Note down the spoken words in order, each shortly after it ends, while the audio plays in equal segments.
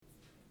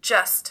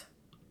Just.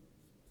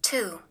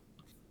 2.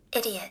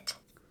 Idiot.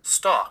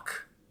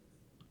 Stock.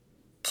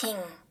 King.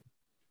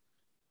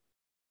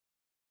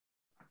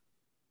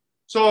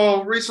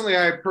 So recently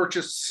I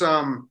purchased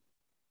some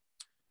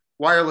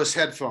wireless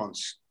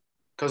headphones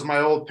because my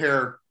old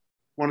pair,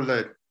 one of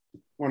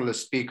the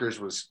speakers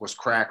was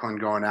crackling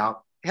going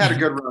out. Had a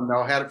good run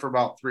though, had it for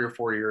about 3 or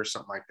 4 years,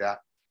 something like that.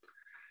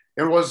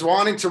 And was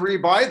wanting to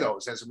rebuy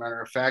those as a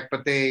matter of fact,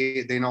 but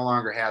they no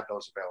longer had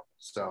those available.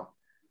 So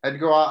I had to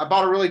go out. I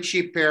bought a really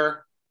cheap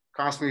pair,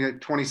 cost me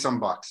 20 some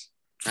bucks.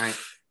 Right.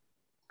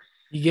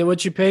 You get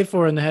what you pay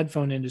for in the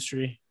headphone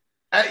industry.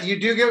 You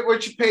do get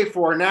what you pay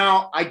for.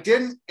 Now, I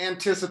didn't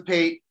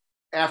anticipate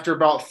after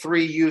about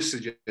 3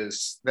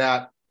 usages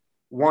that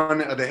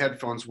one of the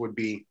headphones would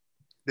be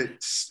that,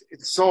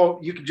 so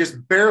you could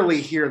just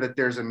barely hear that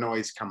there's a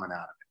noise coming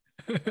out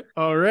of it.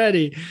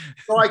 Already.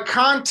 So I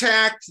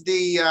contact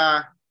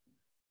the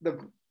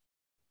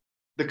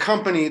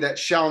company that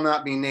shall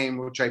not be named,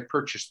 which I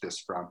purchased this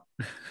from.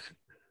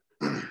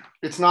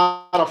 It's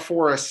not a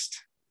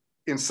Forest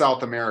in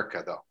South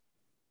America, though.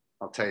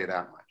 I'll tell you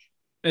that much.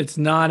 It's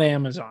not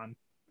Amazon.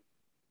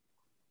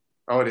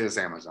 Oh, it is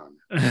Amazon.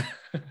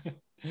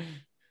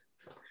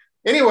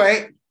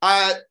 Anyway,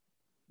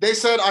 they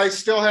said I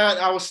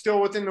was still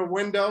within the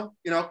window,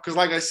 because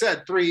like I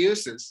said, 3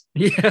 uses.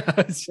 Yeah.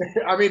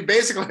 I mean,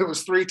 basically it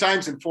was 3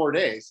 times in 4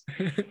 days.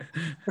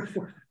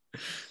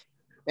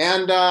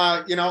 And,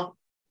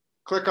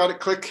 click on it,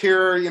 click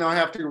here, I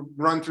have to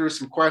run through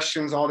some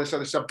questions, all this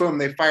other stuff. Boom,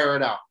 they fire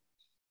it out.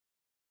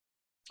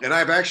 And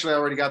I've actually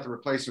already got the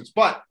replacements,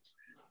 but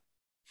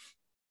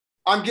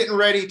I'm getting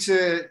ready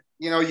to,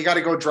 you got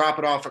to go drop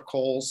it off at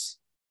Kohl's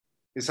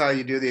is how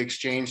you do the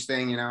exchange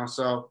thing,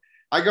 So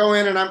I go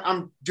in and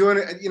I'm doing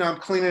it, I'm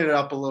cleaning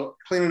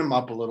them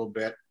up a little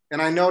bit.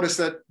 And I noticed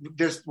that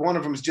there's one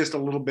of them is just a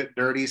little bit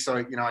dirty. So,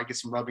 I get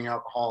some rubbing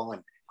alcohol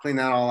and clean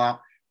that all out,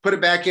 put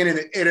it back in and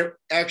it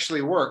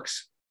actually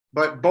works.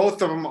 But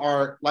both of them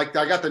are like,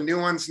 I got the new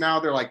ones now.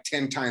 They're like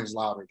 10 times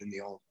louder than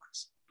the old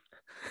ones.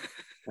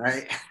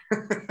 Right.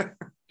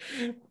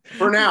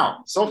 For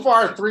now, so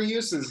far 3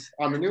 uses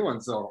on the new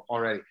ones though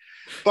already.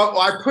 But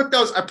I put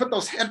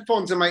those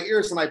headphones in my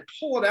ears and I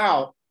pull it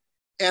out,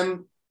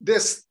 and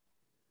this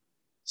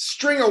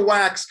string of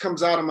wax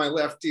comes out of my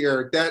left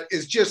ear that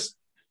is just,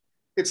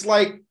 it's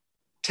like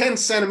 10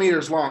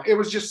 centimeters long. It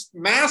was just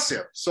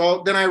massive.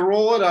 So then I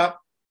roll it up,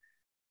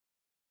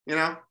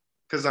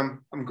 because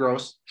I'm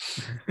gross,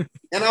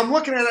 and I'm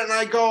looking at it and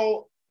I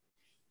go,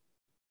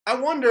 I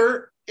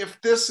wonder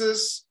if this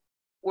is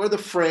where the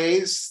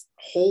phrase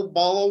 "whole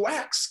ball of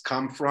wax"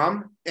 come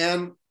from,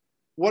 and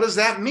what does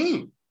that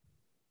mean?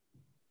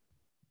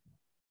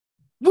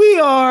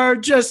 We are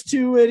just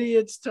 2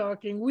 idiots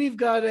talking. We've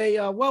got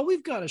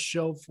a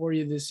show for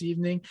you this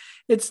evening.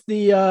 It's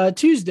the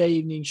Tuesday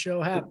evening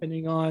show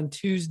happening on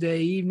Tuesday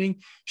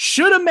evening.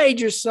 Should have made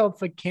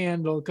yourself a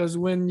candle, because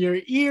when your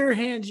ear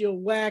hands you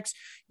wax,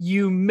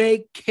 you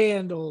make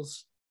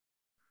candles.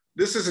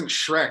 This isn't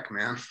Shrek,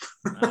 man.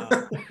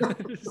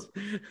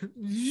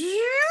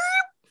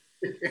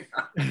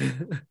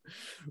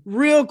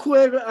 Real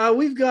quick,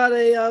 we've got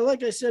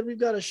like I said, we've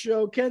got a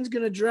show. Ken's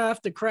going to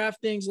draft the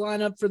Craftings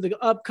lineup for the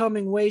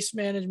upcoming Waste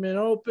Management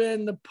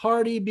Open. The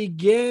party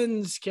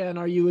begins. Ken,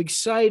 are you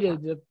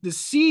excited? The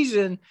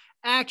season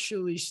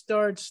actually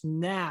starts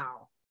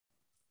now.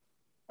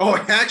 Oh,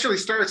 it actually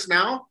starts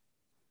now?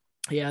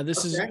 Yeah,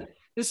 this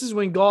is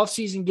when golf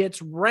season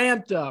gets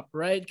ramped up,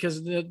 right?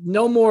 Because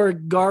no more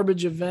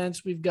garbage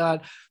events. We've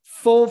got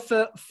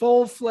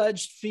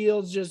full-fledged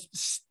fields, just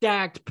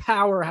stacked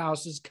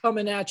powerhouses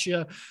coming at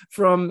you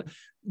from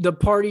the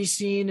party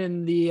scene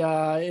in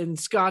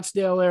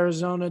Scottsdale,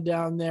 Arizona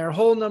down there.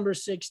 Hole number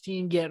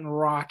 16 getting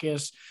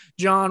raucous.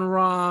 Jon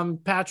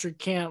Rahm, Patrick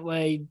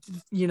Cantlay,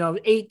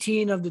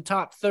 18 of the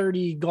top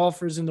 30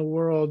 golfers in the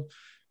world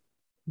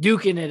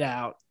duking it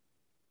out.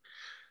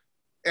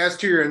 As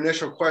to your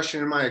initial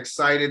question, am I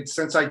excited?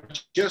 Since I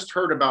just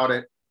heard about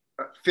it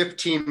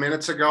 15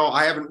 minutes ago,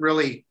 I haven't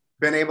really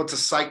been able to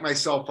psych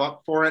myself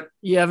up for it.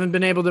 You haven't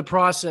been able to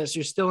process.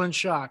 You're still in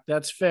shock.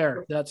 That's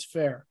fair.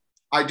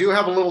 I do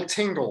have a little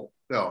tingle,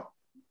 though,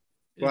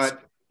 but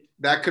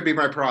that could be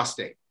my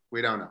prostate.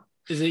 We don't know.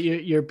 Is it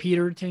your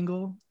Peter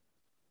tingle?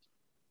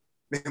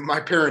 My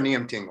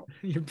perineum tingle.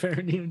 Your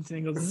perineum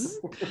tingle.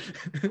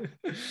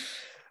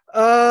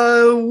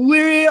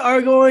 We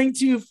are going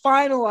to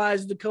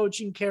finalize the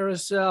coaching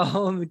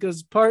carousel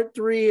because part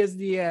 3 is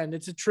the end.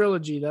 It's a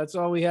trilogy. That's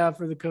all we have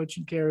for the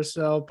coaching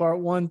carousel. Part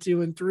 1,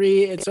 2, and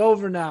 3. It's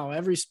over now.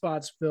 Every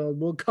spot's filled.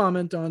 We'll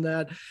comment on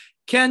that.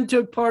 Ken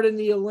took part in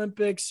the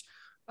Olympics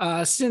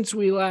since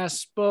we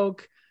last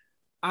spoke.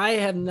 I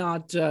have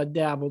not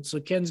dabbled, so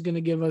Ken's going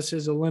to give us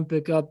his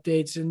Olympic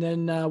updates, and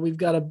then we've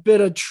got a bit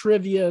of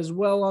trivia as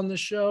well on the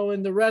show,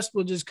 and the rest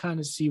we'll just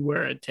kind of see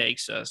where it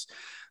takes us.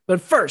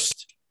 But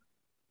first,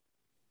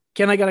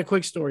 Ken, I got a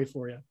quick story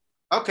for you.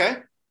 Okay.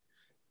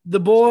 The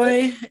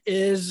boy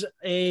is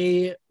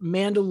a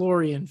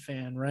Mandalorian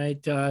fan,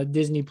 right?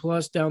 Disney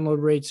Plus,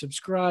 download, rate,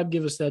 subscribe,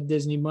 give us that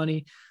Disney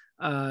money.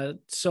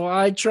 So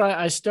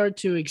I start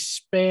to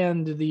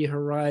expand the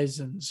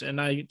horizons, and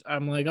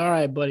I'm like, all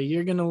right, buddy,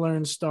 you're gonna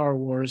learn Star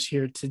Wars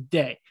here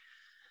today.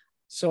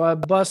 So I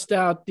bust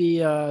out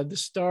the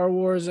Star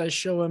Wars. I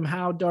show him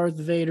how Darth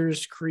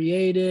Vader's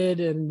created,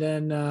 and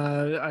then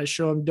I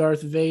show him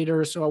Darth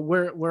Vader. So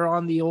we're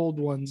on the old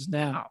ones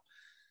now.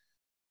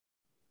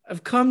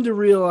 I've come to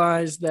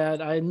realize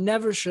that I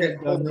never should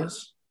have done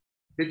this.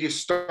 Did you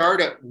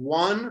start at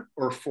 1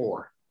 or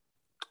 4?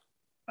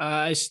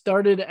 I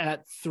started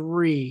at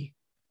 3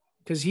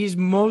 because he's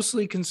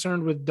mostly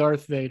concerned with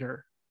Darth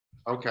Vader.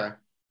 Okay.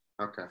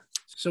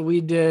 So we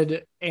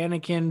did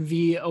Anakin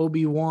v.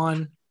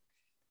 Obi-Wan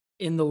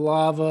in the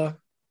lava.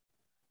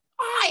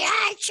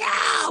 I hate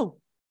you!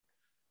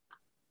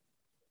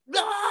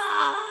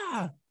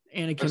 Ah!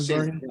 Anakin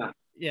burning.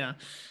 Yeah.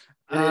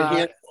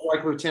 Yeah.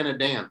 Like Lieutenant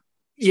Dan.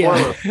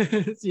 Yeah.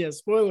 Yeah,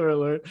 spoiler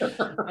alert.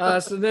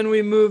 So then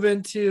we move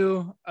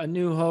into A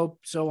New Hope,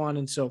 so on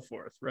and so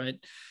forth,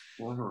 right?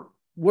 Uh-huh.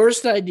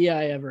 Worst idea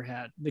I ever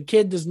had. The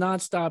kid does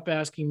not stop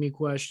asking me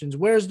questions.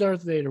 Where's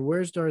Darth Vader?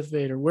 Where's Darth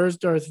Vader? Where's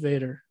Darth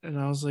Vader? And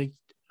I was like,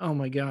 oh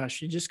my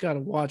gosh, you just got to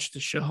watch the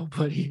show,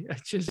 buddy.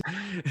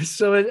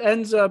 So it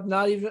ends up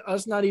not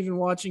even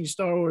watching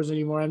Star Wars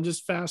anymore. I'm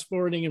just fast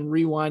forwarding and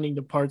rewinding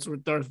the parts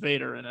with Darth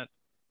Vader in it.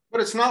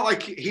 But it's not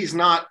like he's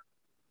not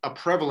a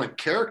prevalent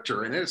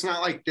character in it. It's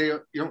not like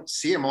you don't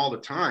see him all the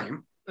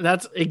time.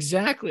 That's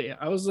exactly.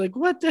 I was like,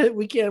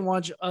 we can't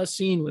watch a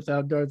scene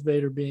without Darth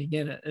Vader being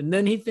in it. And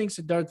then he thinks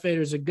that Darth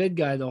Vader is a good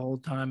guy the whole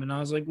time. And I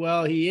was like,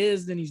 well, he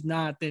is, then he's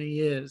not, then he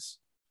is.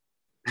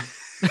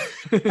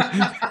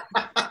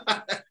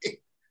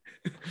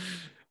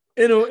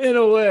 in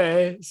a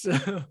way. So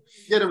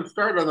get him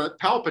started on the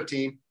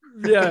Palpatine.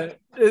 Yeah.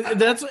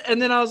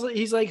 And then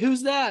he's like,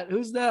 who's that? I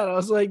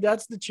was like,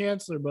 that's the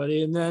Chancellor,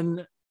 buddy. And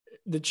then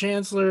the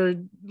Chancellor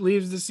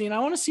leaves the scene. I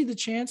want to see the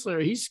Chancellor.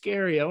 He's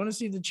scary. I want to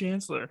see the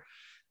Chancellor.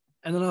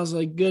 And then I was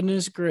like,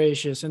 goodness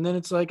gracious. And then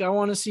it's like, I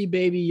want to see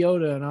Baby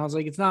Yoda. And I was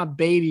like, it's not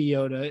Baby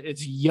Yoda,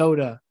 it's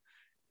Yoda.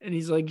 And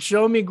he's like,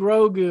 show me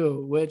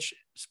Grogu, which,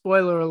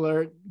 spoiler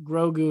alert,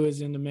 Grogu is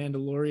in The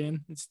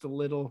Mandalorian. It's the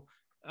little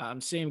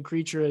same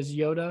creature as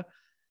Yoda.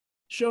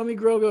 Show me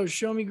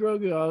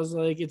Grogu. I was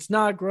like, it's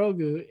not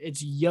Grogu,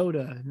 it's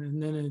Yoda.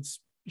 And then it's,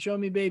 show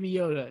me Baby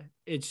Yoda.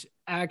 It's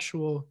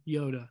actual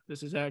Yoda.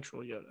 This is actual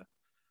Yoda.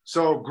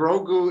 So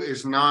Grogu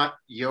is not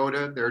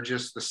Yoda. They're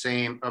just the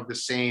same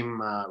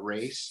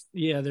race.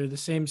 Yeah, they're the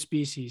same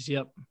species.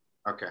 Yep.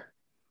 Okay.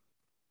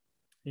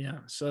 Yeah.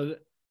 So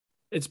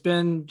it's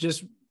been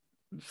just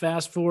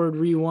fast forward,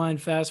 rewind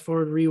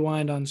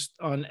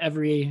on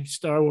every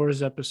Star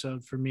Wars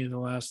episode for me the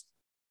last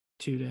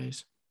 2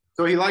 days.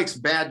 So he likes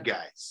bad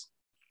guys.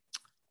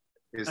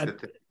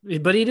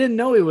 But he didn't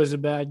know he was a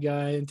bad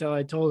guy until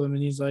I told him,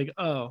 and he's like,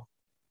 oh,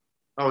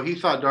 he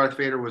thought Darth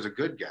Vader was a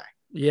good guy.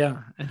 Yeah.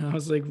 And I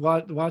was like,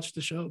 watch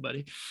the show,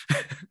 buddy.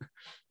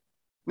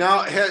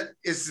 Now,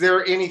 is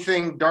there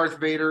anything Darth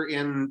Vader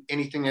in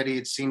anything that he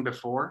had seen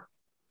before?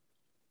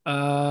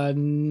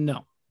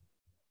 No.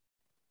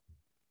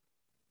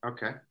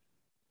 Okay.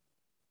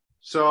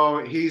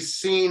 So he's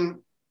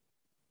seen.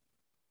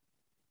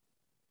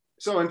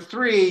 So in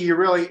 3,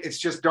 it's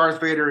just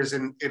Darth Vader is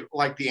in it,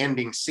 like the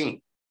ending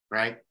scene,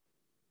 right?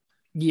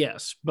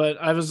 Yes, but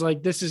I was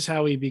like, this is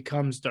how he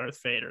becomes Darth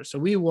Vader. So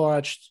we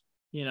watched,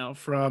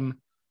 from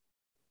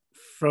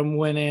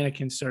when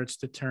Anakin starts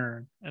to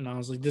turn, and I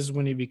was like, this is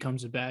when he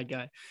becomes a bad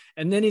guy.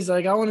 And then he's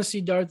like, I want to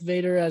see Darth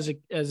Vader as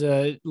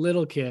a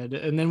little kid.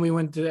 And then we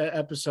went to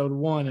episode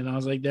 1, and I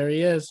was like, there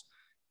he is.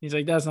 He's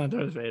like, that's not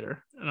Darth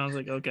Vader. And I was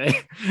like, okay,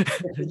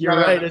 you're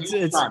right. It's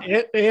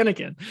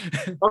Anakin.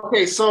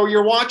 Okay. So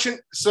you're watching.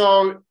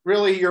 So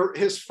really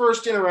his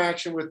first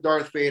interaction with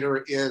Darth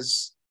Vader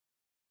is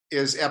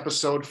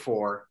episode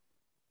 4.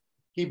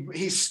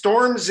 He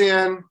storms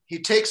in, he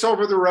takes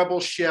over the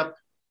rebel ship.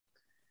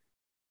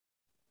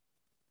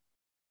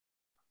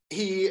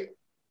 He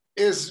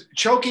is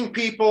choking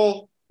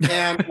people,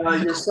 and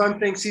your son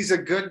thinks he's a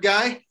good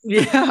guy.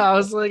 Yeah, I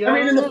was like, I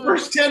mean, in the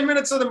first 10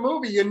 minutes of the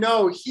movie,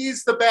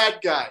 he's the bad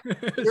guy.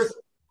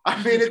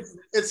 I mean,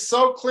 it's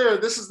so clear.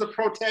 This is the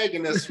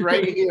protagonist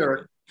right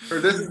here, or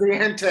this is the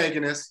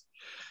antagonist.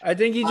 I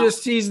think he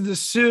just sees the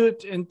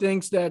suit and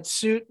thinks that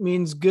suit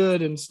means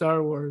good in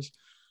Star Wars.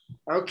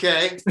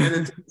 Okay,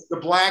 and the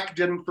black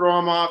didn't throw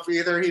him off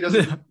either. He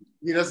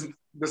doesn't.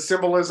 The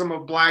symbolism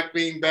of black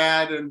being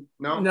bad, and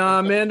no.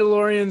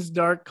 Mandalorian's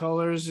dark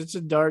colors. It's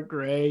a dark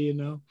gray,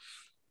 All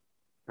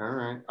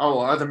right. Oh,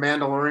 are the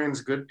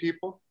Mandalorians good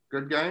people?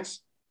 Good guys?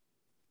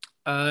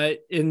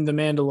 In the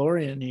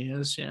Mandalorian, he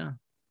is. Yeah.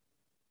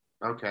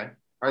 Okay.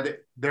 Are they?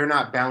 They're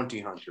not bounty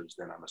hunters,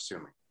 then, I'm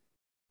assuming.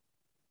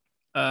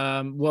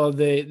 Well,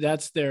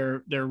 that's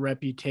their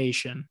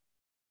reputation.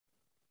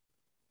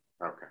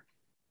 Okay.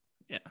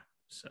 Yeah.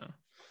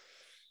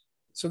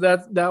 So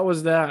that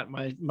was that.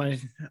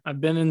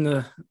 I've been in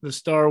the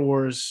Star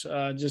Wars.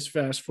 Just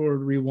fast forward,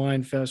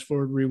 rewind.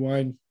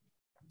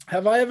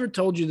 Have I ever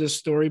told you this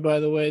story? By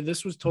the way,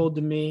 this was told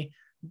to me.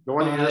 The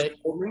one you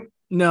just told me?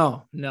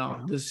 No,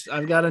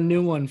 I've got a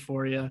new one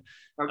for you.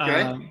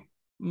 Okay.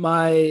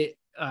 My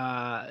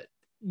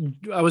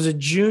I was a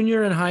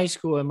junior in high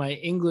school, and my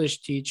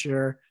English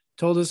teacher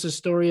told us a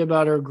story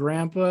about her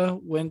grandpa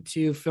went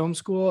to film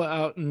school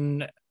out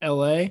in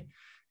LA.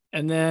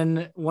 And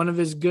then one of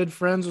his good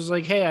friends was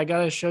like, "Hey, I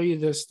got to show you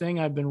this thing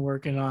I've been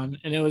working on."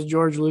 And it was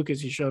George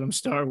Lucas. He showed him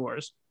Star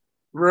Wars.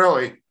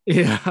 Really?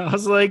 Yeah. I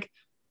was like,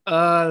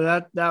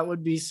 that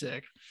would be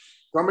sick.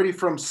 Somebody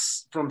from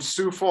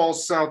Sioux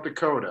Falls, South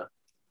Dakota.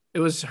 It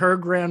was her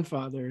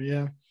grandfather.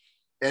 Yeah.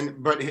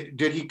 But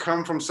did he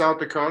come from South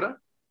Dakota?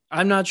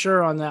 I'm not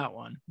sure on that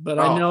one, but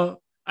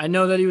I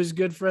know that he was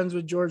good friends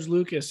with George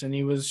Lucas, and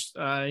he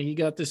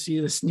got to see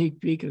the sneak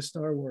peek of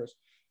Star Wars.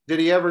 Did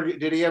he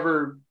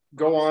ever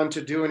go on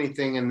to do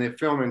anything in the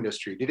film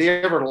industry? Did he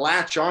ever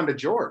latch on to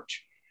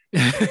George?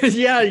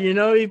 Yeah,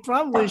 he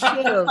probably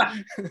should have.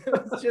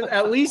 Should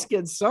at least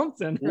get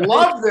something. Right?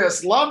 Love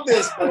this,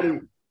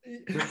 buddy.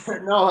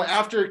 No,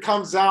 after it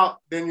comes out,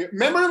 then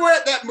remember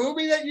that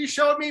movie that you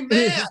showed me,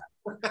 man.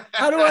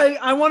 How do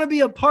I want to be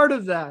a part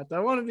of that?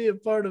 I want to be a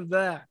part of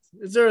that.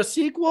 Is there a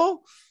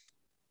sequel?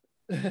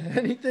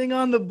 Anything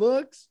on the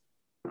books?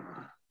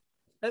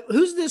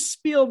 Who's this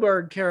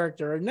Spielberg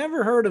character? I've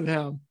never heard of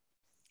him.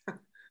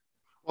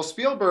 Well,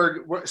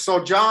 Spielberg.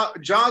 So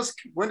Jaws.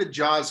 When did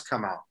Jaws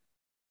come out?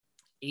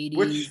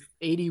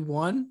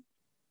 81?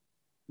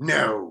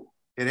 No,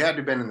 it had to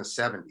have been in the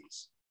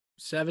 70s.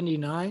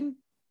 79?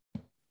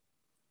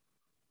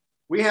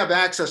 We have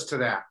access to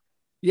that.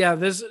 Yeah,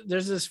 there's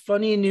this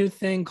funny new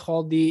thing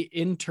called the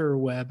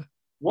interweb.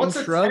 What's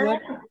it?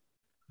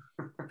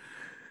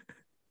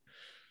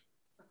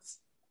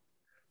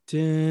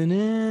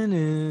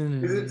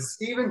 Is it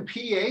Stephen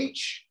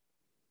P.H.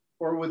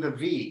 or with a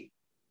V?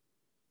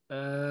 With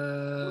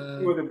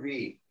a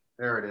V.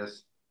 There it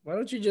is. Why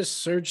don't you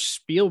just search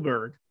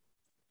Spielberg?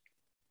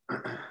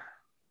 That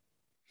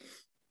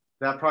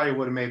probably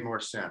would have made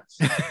more sense.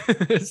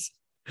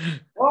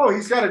 Oh,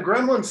 he's got a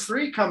Gremlins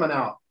 3 coming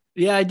out.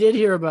 Yeah, I did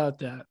hear about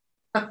that.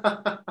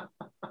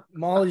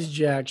 Molly's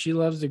Jack. She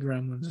loves the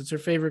Gremlins. It's her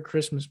favorite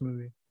Christmas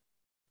movie.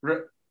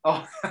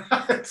 Oh,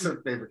 it's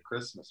her favorite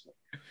Christmas movie.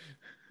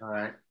 All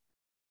right.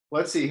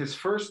 Let's see. His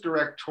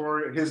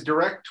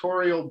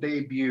directorial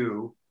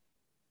debut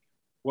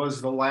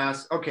was the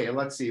last. Okay,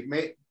 let's see.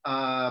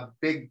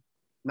 Big,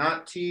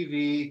 not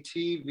TV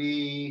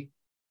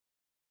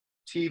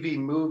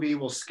movie.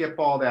 We'll skip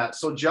all that.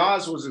 So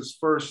Jaws was his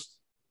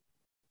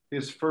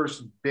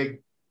first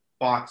big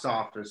box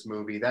office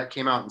movie. That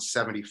came out in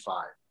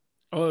 75.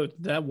 Oh,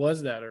 that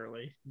was that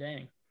early.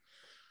 Dang.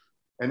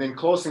 And then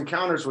Close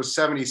Encounters was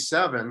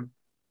 77.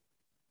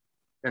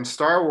 And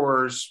Star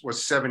Wars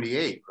was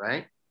 78,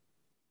 right?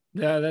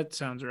 Yeah, that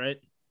sounds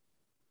right.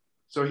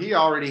 So he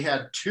already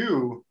had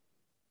 2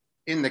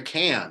 in the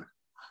can.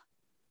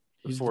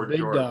 He's the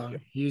big dog.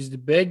 He's the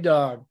big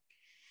dog.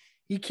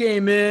 He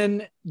came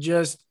in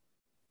just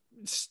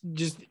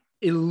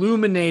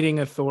illuminating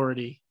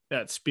authority,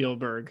 that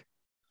Spielberg.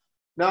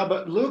 No,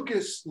 but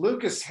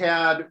Lucas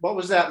had, what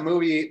was that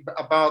movie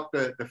about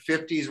the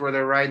 50s where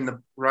they're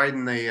or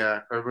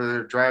where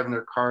they're driving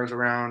their cars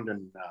around,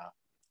 and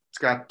it's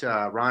got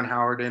Ron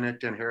Howard in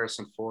it and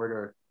Harrison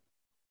Ford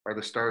are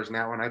the stars in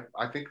that one.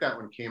 I think that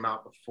one came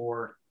out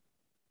before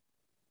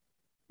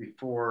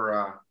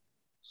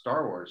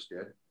Star Wars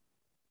did.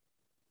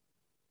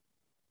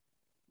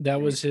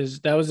 That was his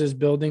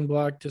building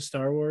block to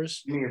Star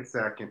Wars. Give me a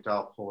second,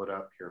 I'll pull it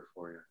up here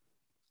for you.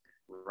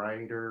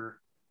 Writer.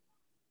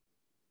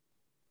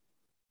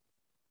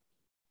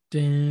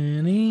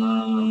 Danny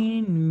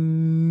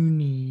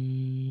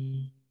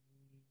Nooney.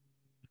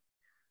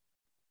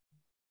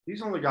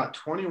 He's only got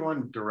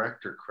 21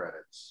 director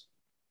credits.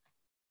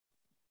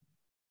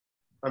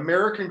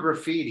 American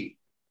Graffiti.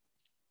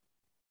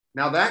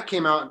 Now that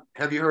came out.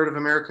 Have you heard of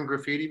American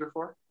Graffiti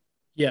before?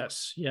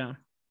 Yes. Yeah.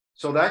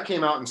 So that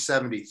came out in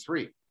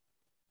 73.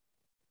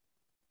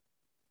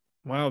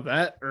 Wow.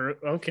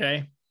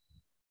 Okay.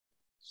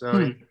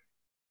 So,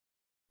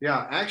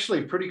 yeah,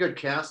 actually pretty good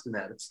cast in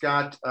that. It's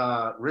got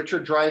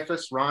Richard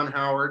Dreyfuss, Ron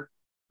Howard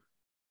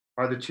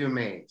are the 2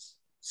 mains.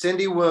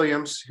 Cindy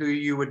Williams, who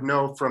you would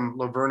know from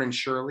Laverne and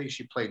Shirley.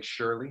 She played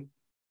Shirley.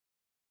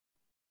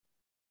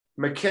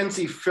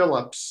 Mackenzie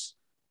Phillips,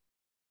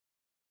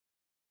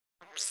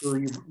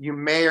 who you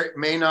may or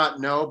may not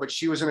know, but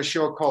she was in a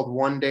show called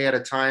One Day at a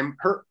Time.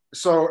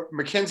 So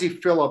Mackenzie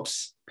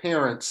Phillips'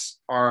 parents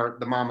are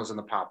the Mamas and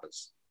the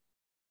Papas.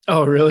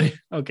 Oh, really?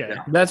 Okay.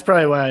 Yeah. That's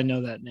probably why I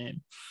know that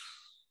name.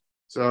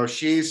 So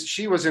she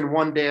was in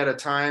One Day at a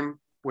Time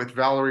with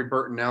Valerie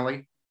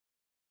Bertinelli.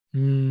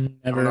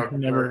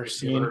 Never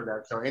seen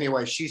that. So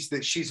anyway, she's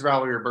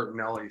Valerie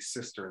Bertinelli's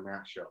sister in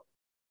that show.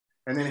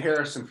 And then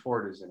Harrison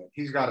Ford is in it.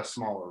 He's got a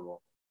smaller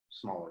role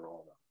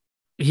though.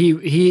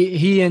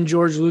 He and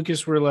George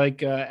Lucas were like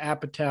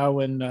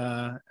Apatow and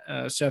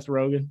Seth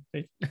Rogen.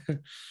 They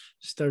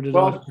started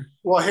off.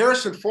 Well,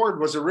 Harrison Ford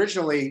was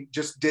originally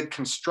just did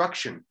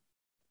construction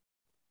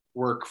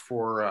work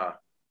for I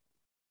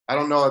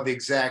don't know all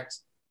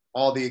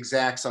the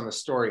exacts on the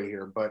story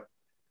here, but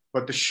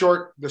But the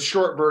short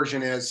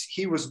version is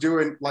he was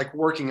doing like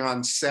working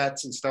on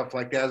sets and stuff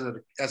like that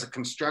as a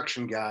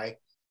construction guy.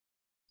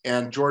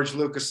 And George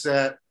Lucas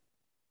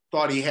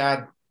thought he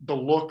had the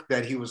look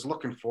that he was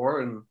looking for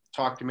and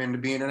talked him into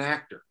being an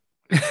actor.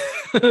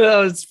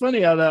 It's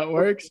funny how that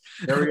works.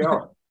 There we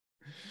go.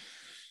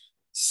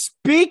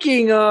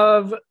 Speaking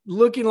of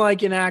looking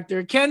like an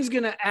actor, Ken's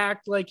going to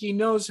act like he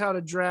knows how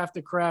to draft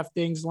the craft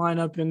things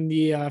lineup in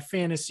the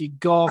fantasy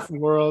golf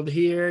world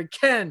here.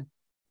 Ken,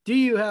 do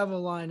you have a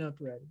lineup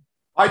ready?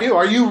 I do.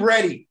 Are you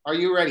ready? Are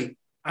you ready?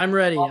 I'm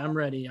ready. I'm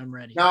ready. I'm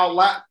ready. Now,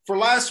 for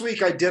last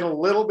week, I did a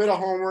little bit of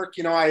homework.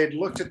 I had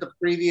looked at the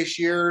previous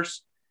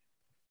years,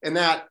 and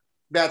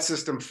that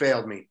system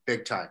failed me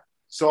big time.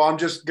 So I'm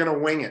just gonna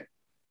wing it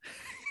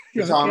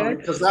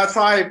because that's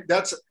how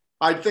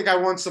I think I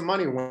won some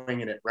money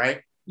winging it,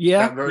 right?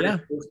 Yeah,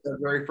 that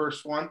very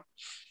first one.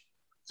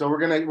 So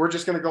we're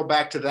just gonna go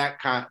back to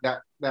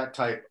that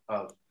type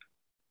of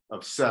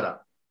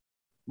setup.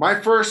 My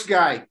first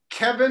guy,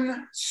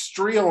 Kevin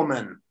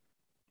Streelman.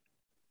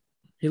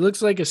 He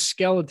looks like a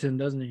skeleton,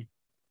 doesn't he?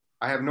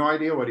 I have no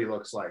idea what he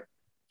looks like.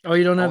 Oh,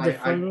 you don't have the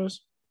photos?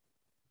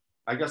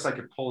 I guess I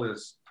could pull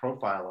his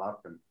profile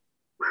up and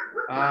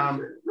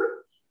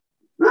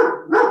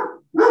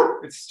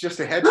it's just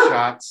a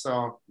headshot,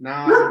 so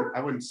no, I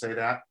wouldn't say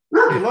that.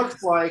 He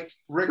looks like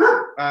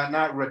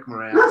not Rick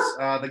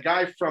Moranis, the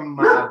guy from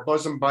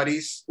Bosom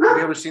Buddies. Have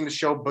you ever seen the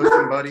show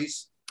Bosom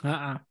Buddies?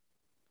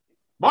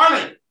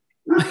 Marley!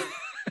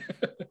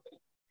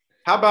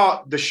 How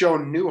about the show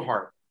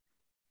Newhart?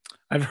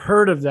 I've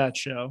heard of that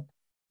show.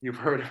 You've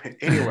heard of it.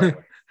 Anyway,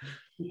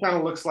 he kind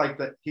of looks like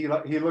that. He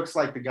looks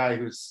like the guy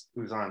who's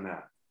on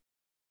that.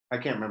 I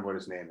can't remember what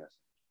his name is.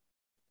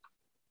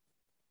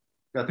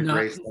 Got the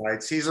gray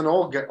sides. He's an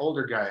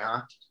older guy,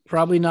 huh?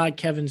 Probably not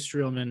Kevin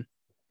Streelman.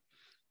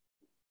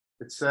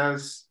 It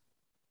says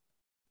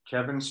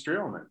Kevin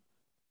Streelman.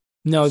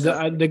 No,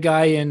 the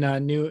guy in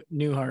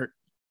Newhart.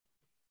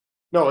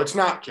 No, it's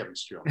not Kevin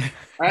Streelman.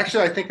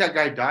 Actually, I think that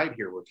guy died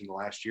here within the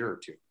last year or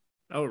two.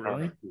 Oh,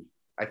 really?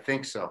 I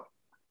think so.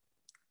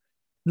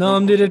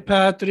 Nom dit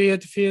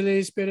Patriot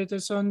Filii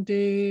Spiritus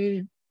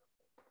Sancti.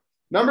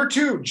 Number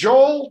 2,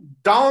 Joel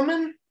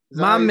Dahlman.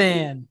 My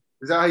man.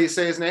 Is that how you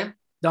say his name?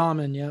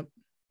 Dahlman, yep.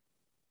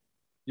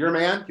 Your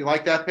man? You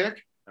like that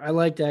pick? I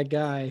like that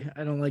guy.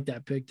 I don't like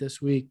that pick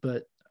this week,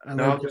 but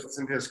it's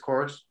in his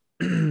course.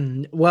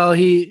 Well,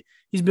 he's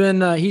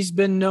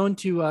been known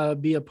to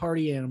be a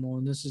party animal,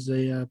 and this is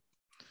a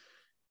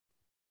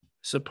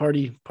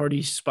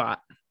party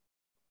spot.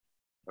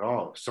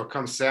 Oh, so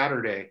come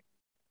Saturday,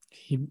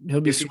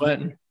 he'll be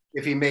sweating.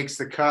 If he makes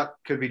the cut,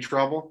 could be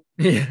trouble.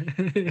 Yeah,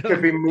 it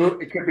could be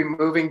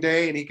moving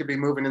day, and he could be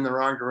moving in the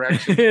wrong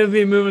direction. He'll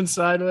be moving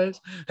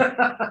sideways.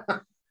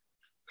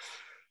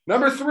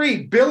 Number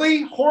 3,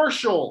 Billy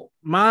Horschel.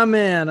 My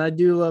man, I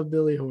do love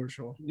Billy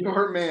Horschel.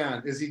 Your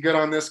man, is he good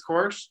on this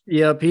course?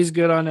 Yep, he's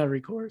good on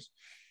every course.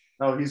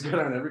 Oh, he's good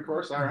on every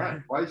course. All right.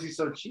 Why is he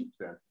so cheap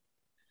then?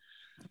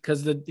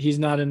 Because he's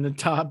not in the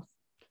top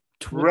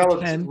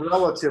 10.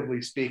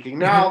 Relatively speaking.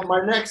 Now,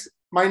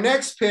 my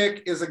next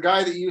pick is a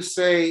guy that you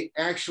say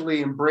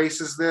actually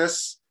embraces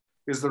this.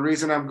 Is the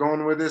reason I'm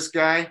going with this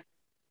guy.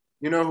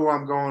 You know who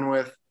I'm going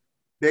with?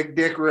 Big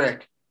Dick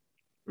Rick.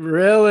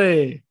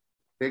 Really?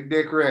 Big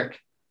Dick Rick.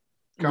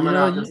 Coming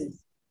out.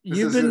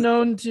 You've been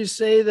known to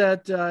say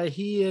that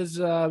he is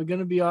going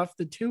to be off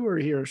the tour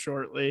here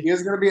shortly.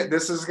 This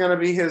is going to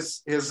be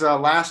his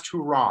last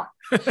hurrah.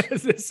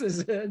 This is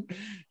it.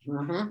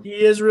 Mm-hmm. He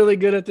is really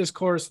good at this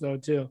course, though,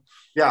 too.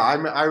 Yeah,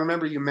 I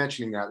remember you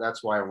mentioning that.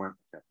 That's why I went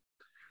with him.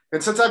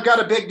 And since I've got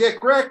a Big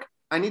Dick Rick,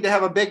 I need to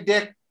have a Big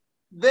Dick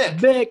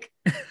Vic.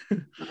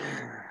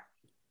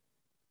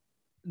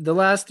 The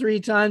last 3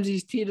 times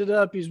he's teed it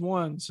up, he's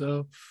won.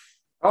 So.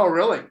 Oh,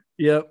 really?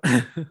 Yep.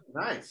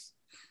 Nice.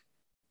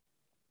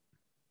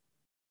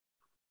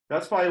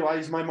 That's probably why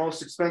he's my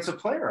most expensive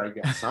player, I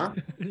guess, huh?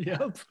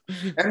 Yep.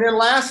 And then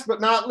last but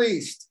not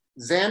least,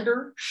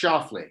 Xander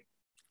Schauffele.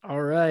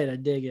 All right. I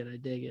dig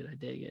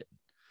it.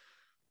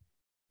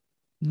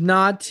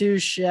 Not too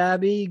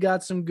shabby. You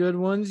got some good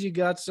ones. You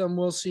got some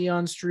we'll see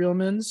on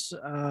Streelman's.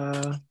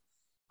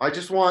 I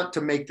just want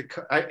to make the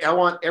cut. I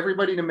want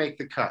everybody to make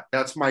the cut.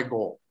 That's my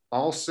goal.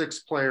 All 6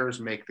 players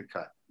make the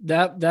cut.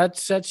 That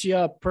sets you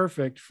up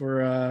perfect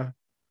for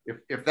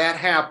if that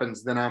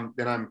happens, then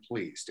I'm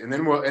pleased. And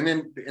then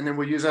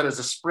we'll use that as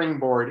a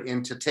springboard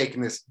into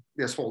taking this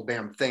whole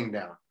damn thing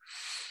down.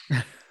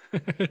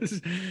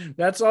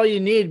 That's all you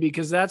need,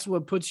 because that's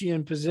what puts you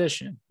in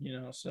position,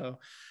 so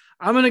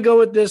I'm going to go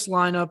with this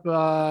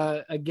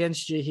lineup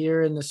against you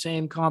here in the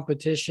same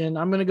competition.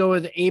 I'm going to go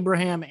with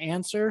Abraham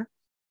Answer,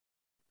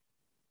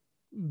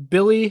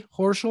 Billy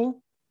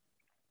Horschel,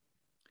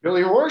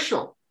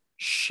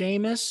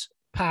 Seamus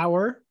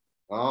Power.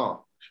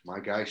 Oh, my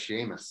guy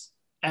Seamus.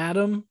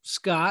 Adam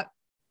Scott,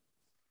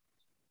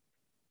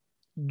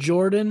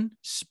 Jordan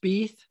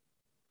Spieth,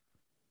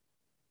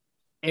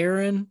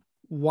 Aaron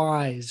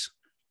Wise.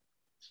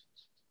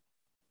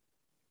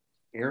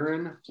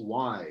 Aaron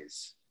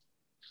Wise.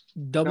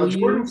 W. Now,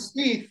 Jordan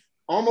Spieth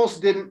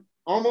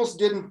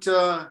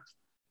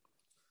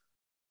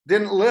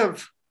didn't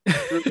live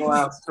through the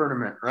last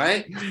tournament,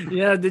 right?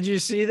 Yeah, did you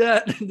see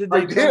that? Did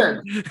I did.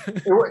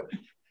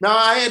 Now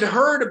I had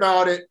heard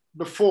about it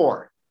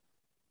before,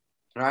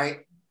 right?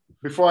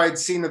 Before I'd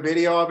seen the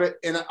video of it,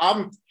 and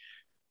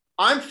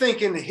I'm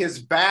thinking his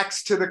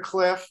back's to the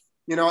cliff.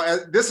 You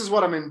know, this is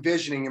what I'm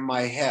envisioning in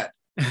my head,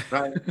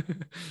 right?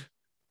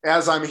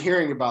 As I'm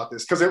hearing about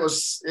this, because it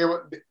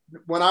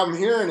when I'm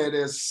hearing it,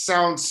 it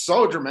sounds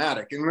so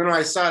dramatic, and when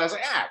I saw it, I was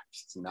like,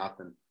 it's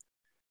nothing,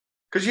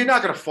 because you're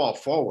not going to fall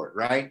forward,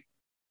 right?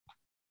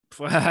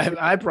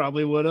 I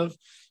probably would have.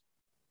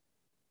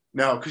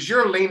 No, because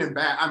you're leaning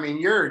back. I mean,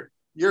 you're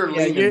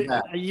leaning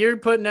back. You're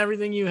putting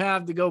everything you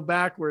have to go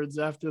backwards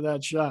after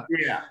that shot.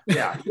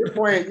 Yeah. You're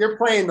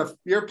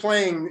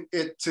playing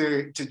it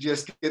to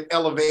just get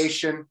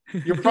elevation.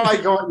 You're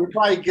probably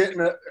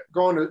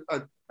going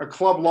a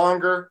club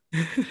longer,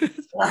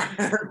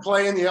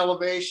 playing the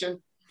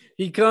elevation.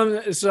 He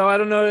comes. So I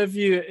don't know if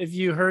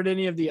you heard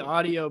any of the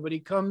audio, but he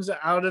comes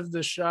out of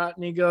the shot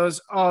and he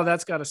goes, "Oh,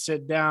 that's got to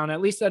sit down.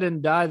 At least I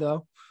didn't die,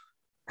 though."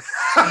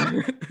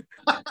 At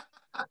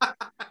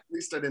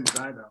least I didn't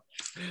die, though.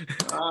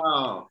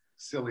 Oh,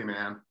 silly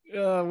man.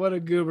 What a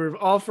goober.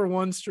 All for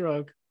one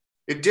stroke.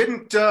 It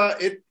didn't,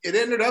 it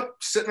ended up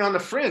sitting on the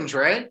fringe,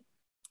 right?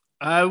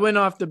 I went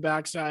off the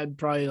backside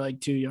probably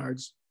like 2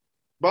 yards.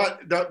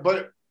 But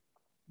the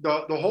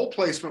whole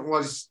placement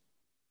was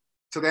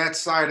to that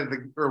side of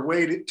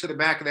way to the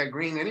back of that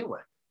green anyway.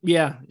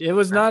 Yeah, it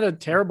was not a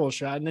terrible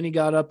shot. And then he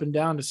got up and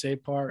down to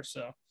save par.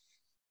 So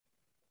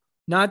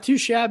not too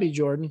shabby,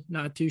 Jordan.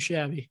 Not too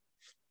shabby.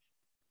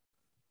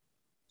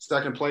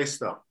 Second place,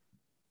 though.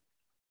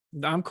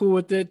 I'm cool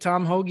with it.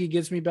 Tom Hoagie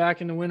gets me back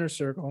in the winner's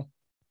circle.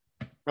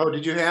 Oh,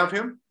 did you have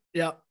him?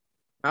 Yep.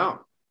 Oh,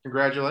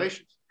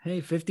 congratulations.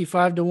 Hey,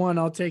 55-1.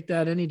 I'll take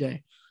that any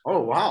day. Oh,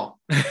 wow.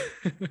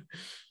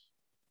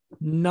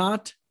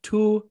 Not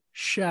too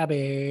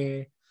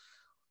shabby.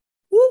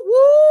 Woo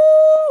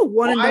woo!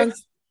 One and done.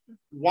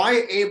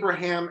 Why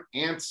Abraham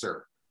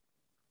Ancer?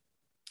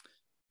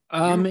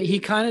 He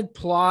kind of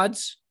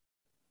plods.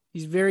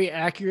 He's very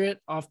accurate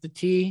off the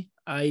tee.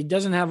 He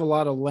doesn't have a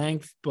lot of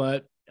length,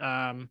 but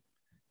and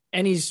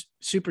he's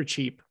super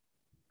cheap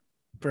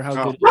for how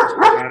good he is.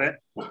 Got it.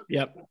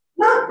 Yep.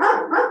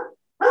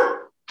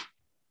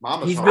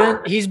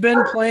 Mama's he's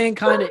been playing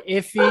kind of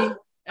iffy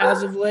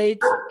as of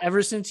late,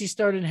 ever since he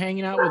started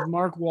hanging out with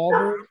Mark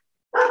Wahlberg.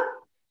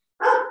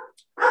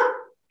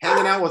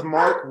 Hanging out with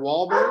Mark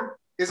Wahlberg?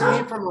 Isn't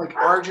he from like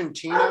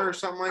Argentina or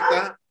something like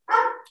that?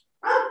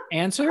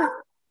 Answer?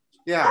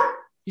 Yeah.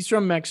 He's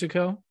from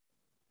Mexico.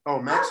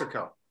 Oh,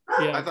 Mexico.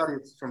 Yeah. I thought he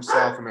was from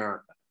South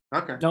America.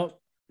 Okay.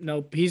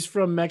 Nope. He's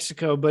from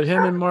Mexico, but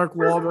him and Mark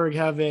Wahlberg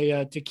have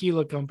a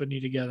tequila company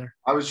together.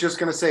 I was just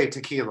going to say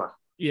tequila.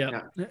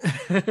 Yeah.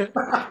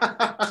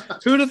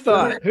 Who'd have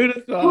thought?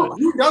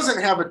 Who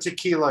doesn't have a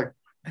tequila?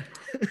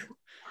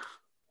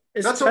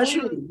 That's what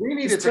we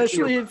need.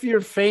 Especially if you're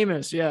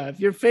famous. Yeah.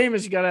 If you're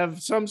famous, you got to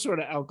have some sort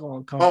of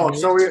alcohol company. Oh,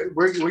 so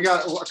we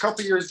got a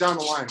couple years down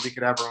the line, we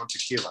could have our own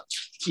tequila.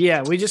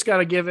 Yeah. We just got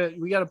to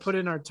we got to put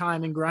in our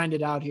time and grind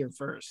it out here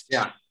first.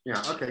 Yeah.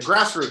 Okay.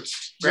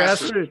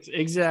 Grassroots.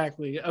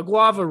 Exactly.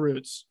 Aguava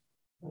roots.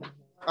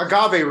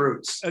 Agave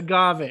roots.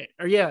 Agave.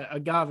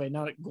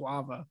 Not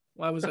guava.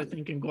 Why was I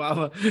thinking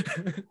guava?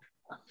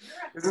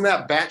 Isn't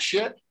that bat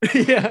shit?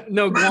 Yeah,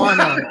 no,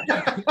 guano.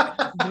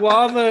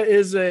 Guava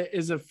is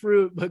a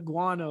fruit, but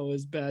guano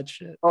is bad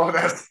shit. Oh,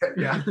 that's it.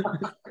 Yeah.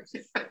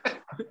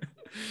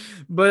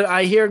 But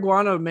I hear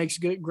guano makes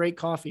great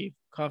coffee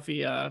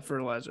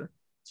fertilizer.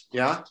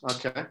 Yeah.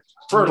 Okay.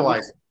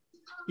 Fertilizer.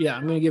 Yeah,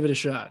 I'm gonna give it a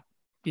shot.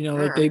 You know,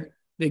 like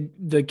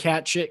the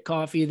cat shit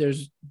coffee.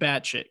 There's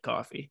bat shit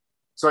coffee.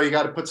 So you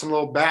got to put some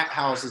little bat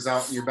houses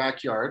out in your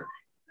backyard.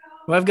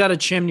 Well, I've got a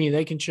chimney.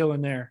 They can chill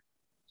in there.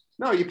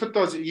 No, you put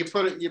those. You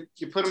put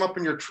them up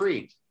in your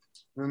tree,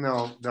 and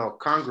they'll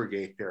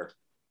congregate there.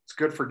 It's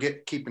good for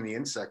keeping the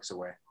insects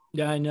away.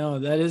 Yeah, I know.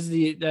 That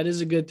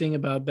is a good thing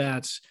about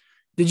bats.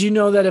 Did you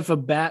know that if a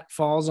bat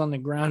falls on the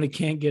ground, it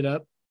can't get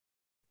up?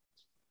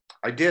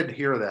 I did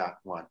hear that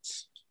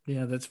once.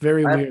 Yeah, that's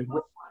very weird.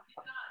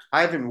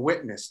 I haven't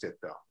witnessed it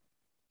though.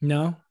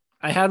 No,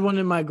 I had one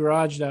in my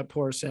garage. That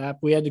poor sap.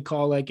 We had to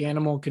call like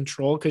animal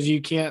control because you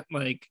can't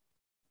like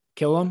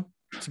kill them.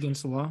 It's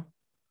against the law.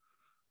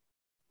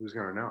 Who's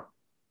gonna know?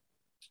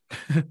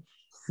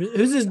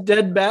 Who's this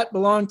dead bat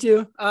belong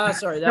to?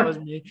 Sorry, that was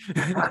me.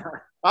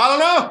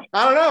 I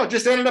don't know. It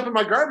just ended up in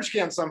my garbage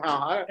can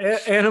somehow.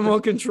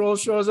 Animal control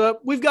shows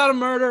up. We've got a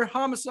murder,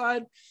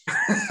 homicide.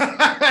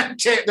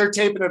 They're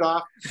taping it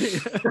off.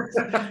 This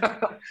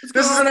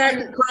is an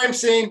active crime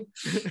scene.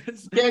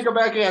 Can't go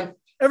back in.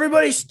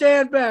 Everybody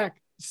stand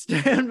back.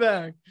 Stand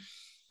back.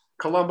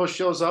 Columbo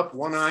shows up,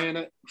 one eye in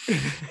it.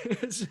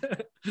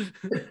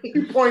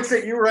 He points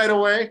at you right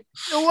away.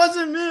 It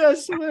wasn't me, I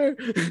swear.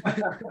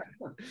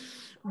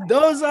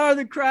 Those are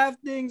the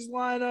Craftings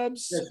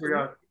lineups. Yes, we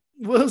are.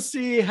 we'll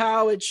see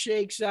how it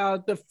shakes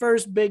out. The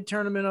first big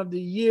tournament of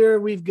the year,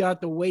 we've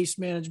got the Waste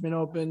Management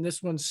Open.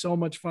 This one's so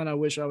much fun. I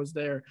wish I was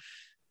there.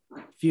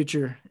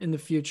 In the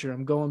future,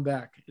 I'm going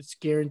back. It's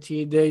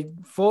guaranteed.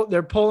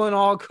 They're pulling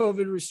all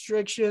COVID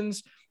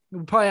restrictions.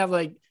 We'll probably have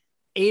like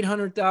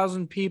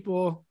 800,000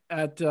 people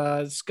at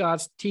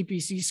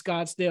TPC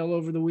Scottsdale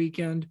over the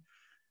weekend.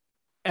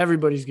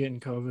 Everybody's getting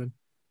COVID.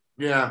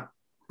 Yeah.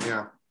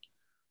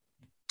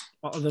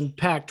 All the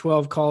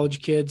Pac-12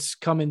 college kids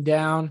coming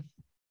down.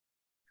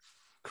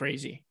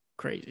 Crazy.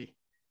 Could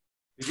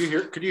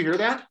you hear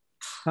that?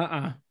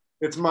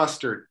 It's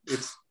mustard.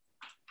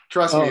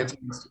 Trust me,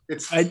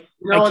 it's I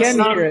can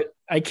hear it.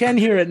 I can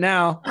hear it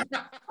now.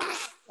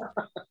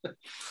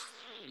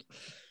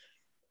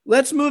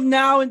 Let's move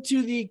now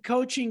into the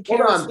coaching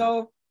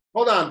carousel.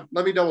 Hold on.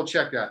 Let me double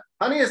check that.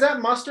 Honey, is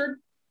that mustard?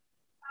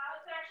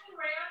 It's actually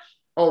ranch.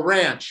 Oh,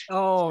 ranch.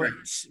 Oh,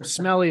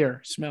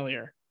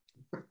 smellier.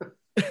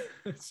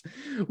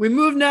 We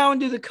move now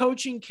into the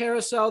coaching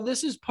carousel.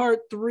 This is part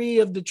 3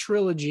 of the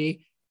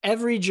trilogy.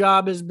 Every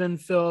job has been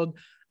filled.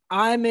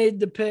 I made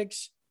the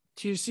picks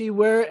to see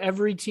where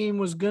every team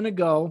was going to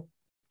go.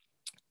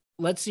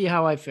 Let's see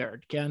how I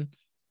fared, Ken.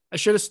 I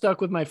should have stuck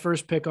with my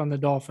first pick on the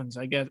Dolphins.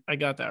 I got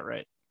that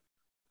right.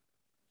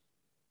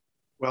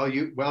 Well,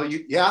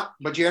 yeah,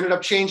 but you ended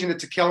up changing it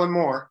to Kellen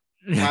Moore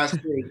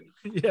last week.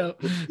 Yeah.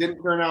 It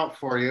didn't turn out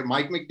for you.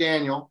 Mike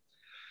McDaniel.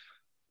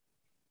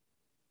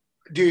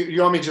 Do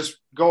you want me to just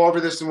go over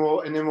this and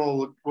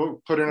we'll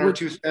put in our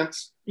 2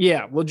 cents?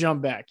 Yeah, we'll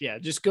jump back. Yeah,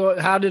 just go.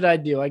 How did I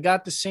do? I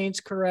got the Saints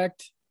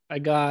correct. You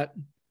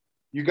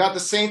got the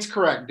Saints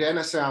correct.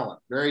 Dennis Allen.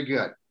 Very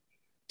good.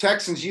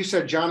 Texans, you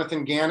said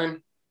Jonathan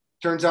Gannon.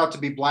 Turns out to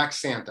be Black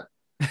Santa.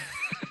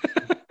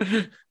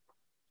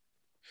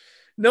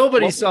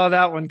 Nobody saw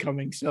that one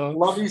coming. So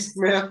Lovie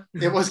Smith.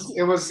 It was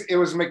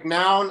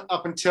McNown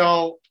up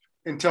until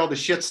the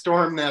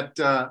shitstorm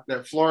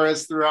that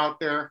Flores threw out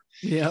there.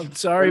 Yeah,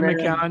 sorry,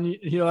 McCown.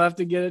 You'll have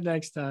to get it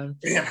next time.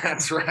 Yeah,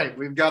 that's right.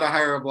 We've got to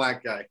hire a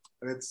black guy.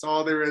 That's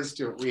all there is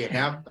to it. We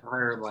have to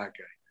hire a black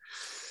guy.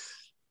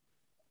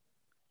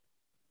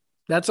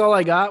 That's all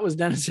I got was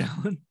Dennis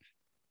Allen.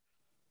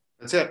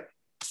 That's it.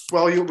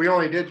 Well,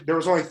 there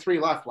was only 3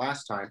 left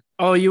last time.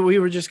 Oh, we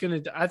were just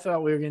going to, I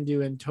thought we were going to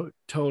do in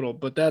total,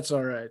 but that's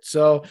all right.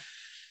 So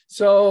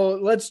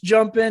let's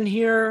jump in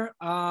here.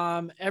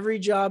 Every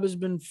job has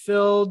been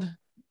filled.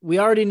 We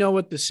already know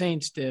what the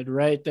Saints did,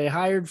 right? They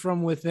hired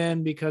from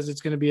within because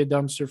it's going to be a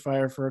dumpster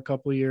fire for a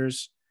couple of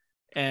years.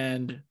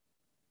 And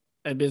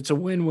it's a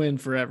win-win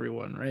for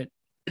everyone, right?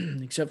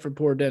 Except for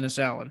poor Dennis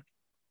Allen.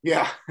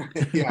 Yeah,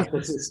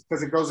 because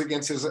it goes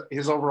against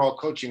his overall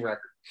coaching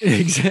record.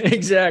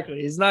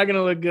 Exactly. He's not going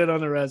to look good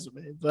on the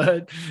resume,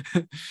 but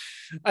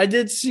I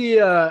did see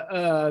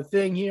a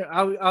thing here.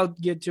 I'll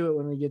get to it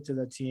when we get to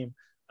the team.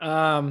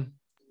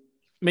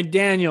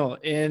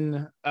 McDaniel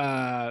in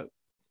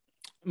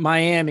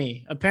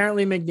Miami.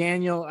 Apparently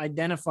McDaniel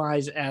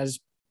identifies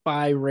as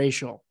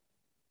biracial.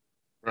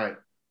 Right.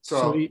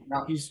 So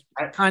he's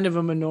kind of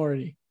a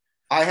minority.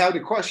 I had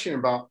a question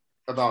about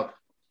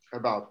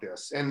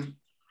this, and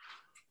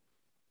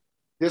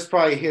this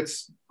probably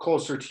hits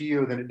closer to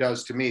you than it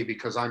does to me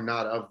because I'm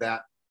not of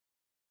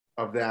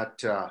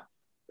that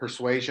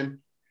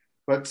persuasion.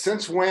 But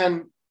since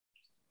when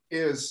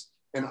is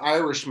an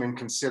Irishman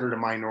considered a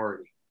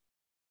minority?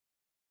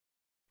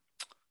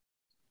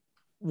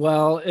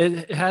 Well,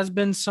 it has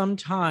been some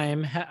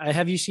time.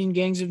 Have you seen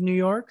Gangs of New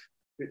York?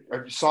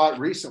 I saw it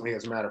recently,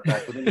 as a matter of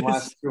fact, within the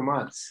last 2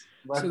 months.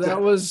 So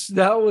that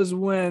was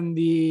when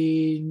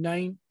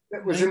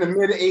it was in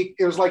the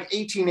it was like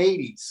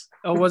 1880s.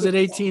 Oh, was it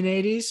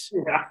 1880s?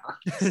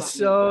 Yeah.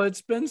 So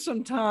it's been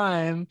some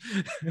time.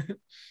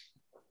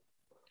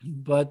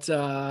 But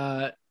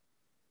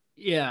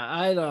yeah,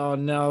 I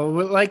don't know.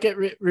 Like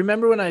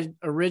remember when I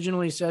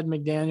originally said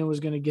McDaniel was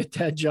going to get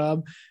that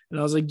job, and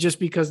I was like, just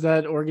because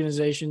that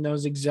organization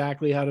knows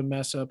exactly how to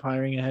mess up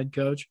hiring a head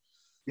coach.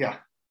 Yeah.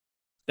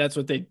 That's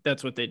what they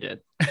did.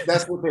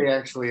 That's what they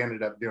actually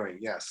ended up doing.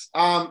 Yes.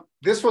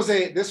 This was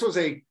a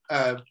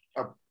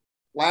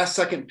last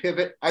second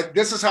pivot.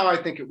 This is how I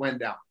think it went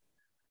down.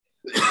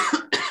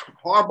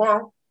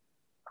 Harbaugh,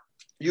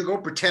 you go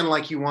pretend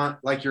like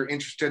you're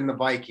interested in the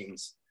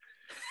Vikings.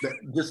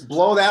 Just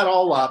blow that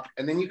all up,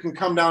 and then you can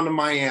come down to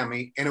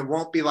Miami, and it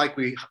won't be like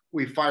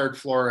we fired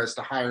Flores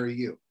to hire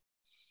you,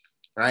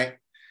 right?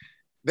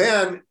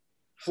 Then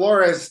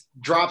Flores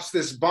drops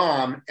this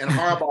bomb, and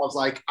Harbaugh's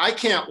like, I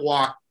can't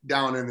walk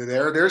down into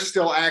there. There's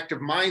still active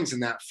minds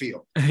in that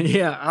field.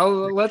 Yeah,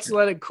 let's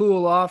let it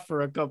cool off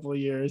for a couple of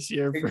years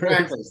here.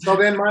 Exactly. So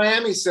then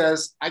Miami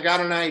says, I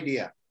got an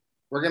idea.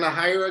 We're going to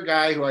hire a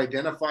guy who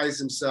identifies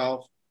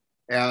himself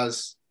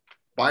as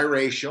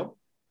biracial.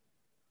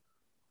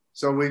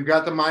 So we've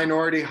got the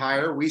minority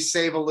hire. We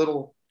save a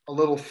little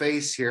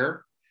face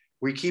here.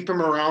 We keep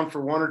him around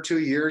for 1 or 2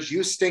 years.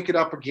 You stink it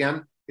up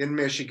again in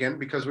Michigan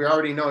because we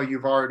already know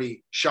you've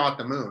already shot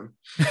the moon.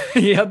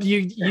 Yep,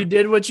 you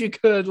did what you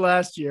could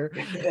last year.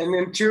 And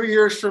then 2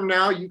 years from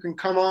now, you can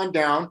come on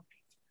down.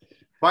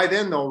 By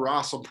then, though,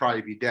 Ross will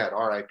probably be dead.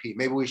 R.I.P.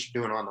 Maybe we should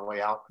do it on the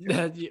way out.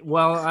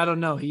 Well, I don't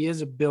know. He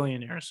is a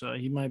billionaire, so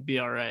he might be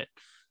all right.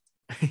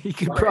 He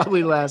could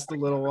probably last a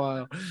little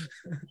while.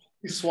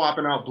 He's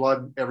swapping out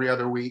blood every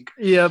other week.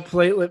 Yeah,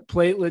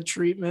 platelet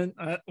treatment,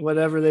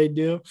 whatever they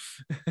do.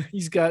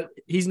 He's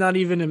not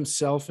even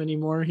himself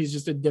anymore. He's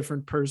just a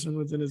different person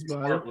within his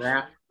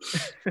body.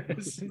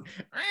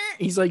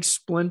 He's like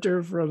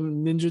Splinter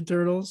from Ninja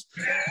Turtles.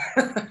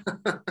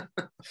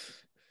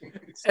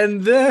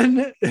 And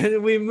then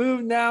we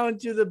move now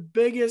into the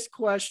biggest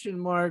question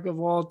mark of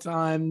all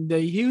time. The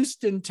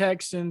Houston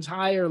Texans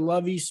hire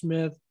Lovie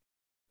Smith.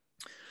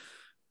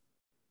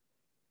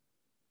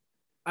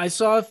 I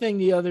saw a thing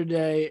the other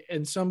day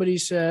and somebody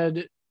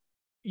said,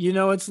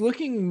 it's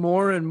looking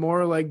more and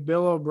more like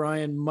Bill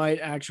O'Brien might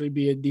actually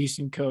be a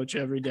decent coach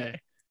every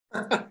day.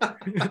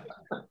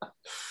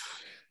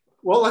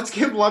 Well, let's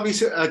give Lovie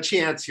a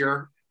chance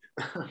here.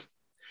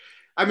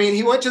 I mean,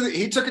 he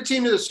took a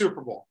team to the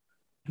Super Bowl.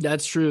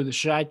 That's true. The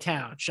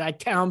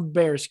Chi-Town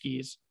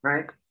Bearskis.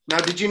 Right. Now,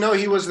 did you know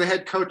he was the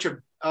head coach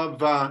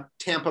of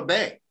Tampa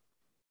Bay?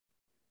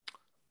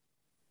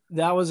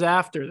 That was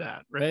after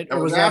that, right? That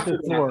was after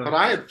that, but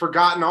I had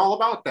forgotten all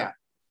about that.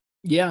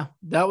 Yeah,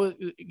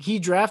 he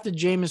drafted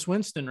Jameis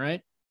Winston,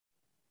 right?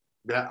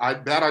 That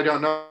I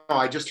don't know.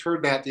 I just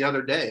heard that the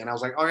other day, and I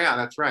was like, oh yeah,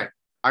 that's right.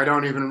 I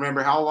don't even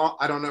remember how long.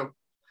 I don't know.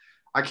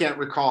 I can't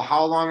recall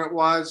how long it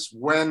was,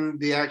 when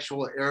the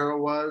actual era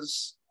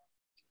was.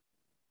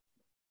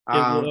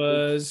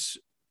 It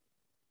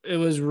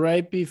was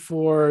right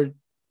before.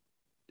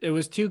 He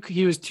was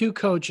two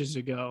coaches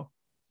ago.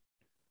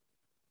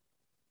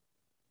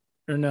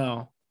 Or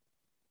no,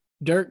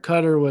 Dirk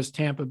Cutter was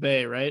Tampa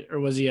Bay, right? Or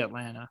was he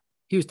Atlanta?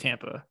 He was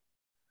Tampa.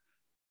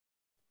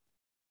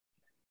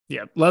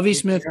 Yeah, Lovie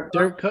Smith,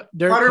 Dirk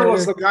Cutter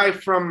was the guy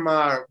from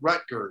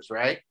Rutgers,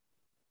 right?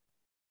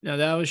 No,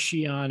 that was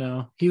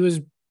Schiano. He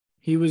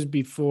was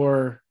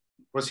before.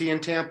 Was he in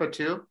Tampa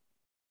too?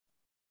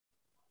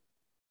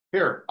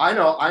 Here, I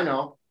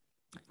know.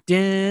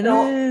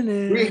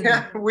 We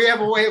have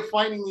a way of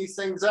finding these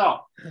things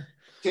out.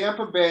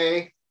 Tampa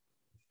Bay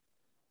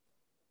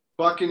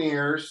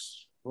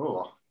Buccaneers.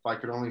 Oh, if I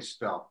could only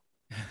spell.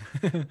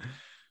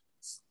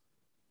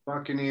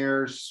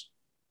 Buccaneers.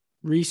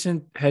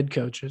 Recent head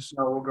coaches.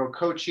 No, we'll go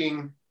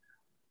coaching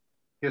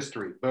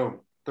history.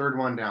 Boom. Third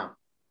one down.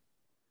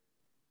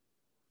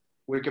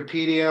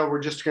 Wikipedia,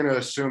 we're just going to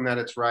assume that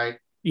it's right.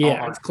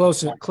 Yeah, it's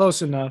close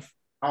enough.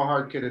 How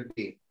hard could it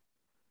be?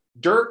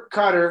 Dirk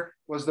Cutter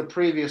was the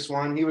previous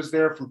one. He was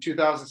there from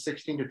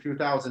 2016 to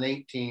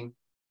 2018.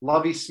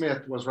 Lovie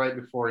Smith was right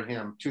before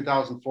him,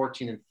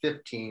 2014 and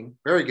 15.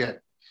 Very good.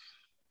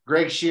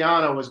 Greg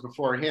Schiano was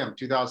before him,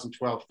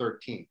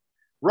 2012-13.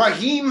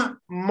 Raheem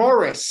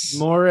Morris.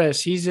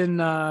 He's in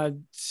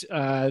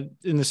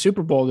the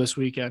Super Bowl this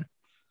weekend.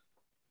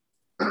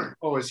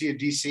 Oh, is he a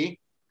DC?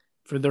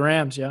 For the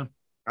Rams, yeah.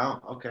 Oh,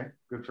 okay.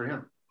 Good for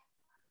him.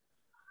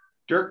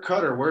 Dirk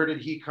Cutter, where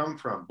did he come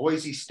from?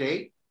 Boise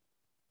State?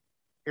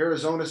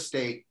 Arizona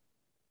State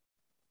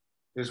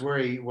is where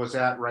he was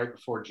at right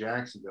before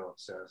Jacksonville, it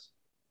says.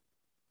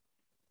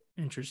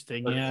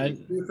 Interesting. But yeah.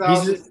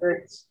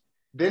 2006.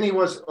 Then he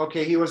was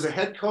a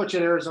head coach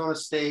at Arizona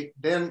State,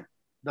 then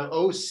the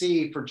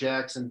OC for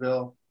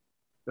Jacksonville,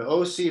 the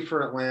OC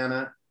for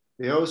Atlanta,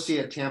 the OC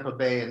at Tampa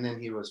Bay, and then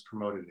he was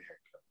promoted to head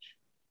coach.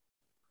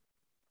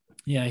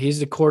 Yeah, he's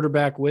the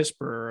quarterback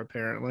whisperer,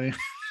 apparently.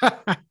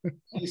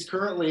 He's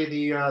currently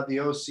the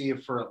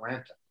OC for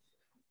Atlanta.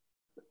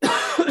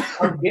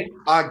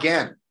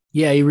 Again.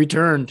 Yeah, he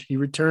returned. He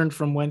returned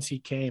from whence he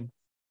came.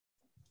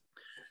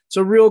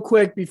 So real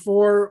quick,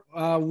 before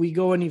we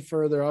go any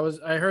further,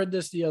 I heard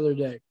this the other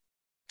day.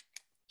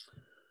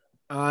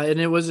 And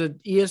it was an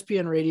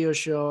ESPN radio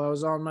show. I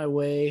was on my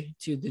way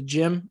to the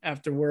gym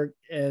after work,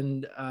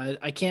 and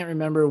I can't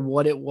remember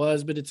what it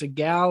was, but it's a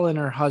gal and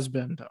her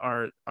husband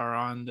are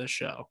on the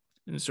show.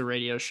 And it's a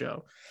radio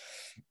show.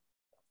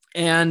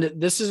 And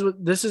this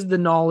is the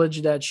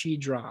knowledge that she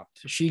dropped.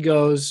 She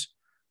goes,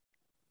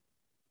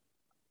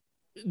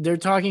 they're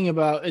talking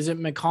about, is it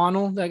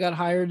McConnell that got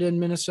hired in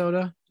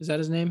Minnesota? Is that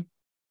his name?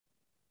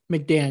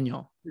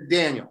 McDaniel.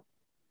 Daniel.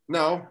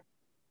 No.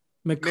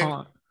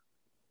 McConnell.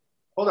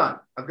 Hold on.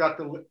 I've got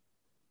the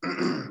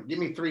give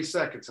me 3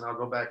 seconds and I'll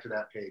go back to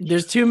that page.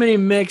 There's too many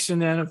mix in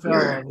the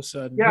NFL all of a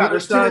sudden. Yeah,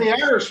 there's too many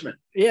Irishmen.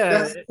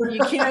 Yeah,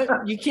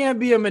 you can't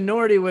be a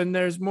minority when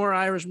there's more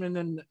Irishmen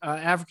than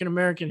African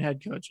American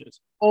head coaches.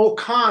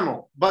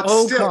 O'Connell, but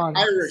still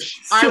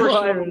Irish.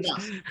 Irish.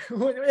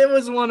 It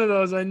was one of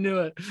those. I knew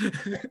it.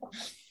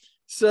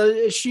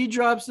 So she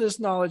drops this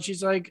knowledge.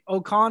 She's like,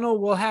 O'Connell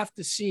will have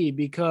to see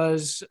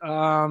because,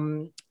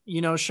 Sean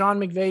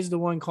McVay's the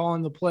one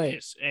calling the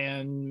plays,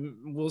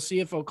 and we'll see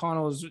if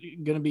O'Connell is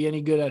going to be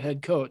any good at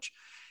head coach.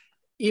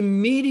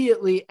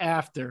 Immediately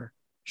after,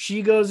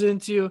 she goes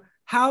into,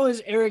 how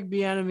is Eric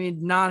Bieniemy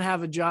not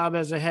have a job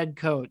as a head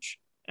coach?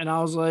 And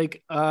I was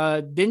like,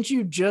 didn't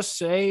you just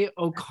say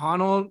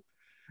O'Connell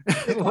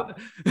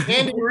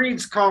Andy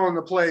Reid's calling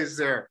the plays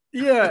there.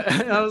 Yeah,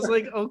 I was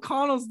like,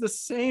 O'Connell's the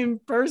same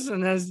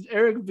person as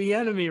Eric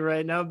Bieniemy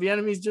right now.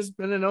 Bieniemy's just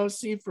been an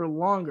OC for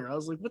longer. I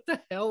was like, what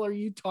the hell are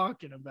you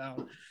talking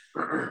about?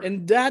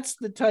 And that's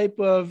the type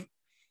of,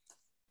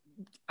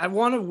 I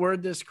want to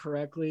word this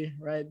correctly,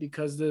 right?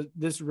 Because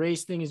this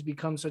race thing has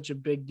become such a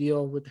big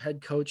deal with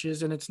head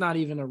coaches, and it's not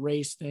even a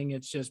race thing.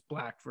 It's just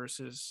black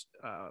versus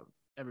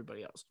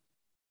everybody else.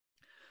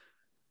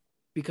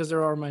 Because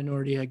there are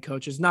minority head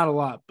coaches, not a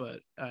lot, but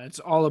it's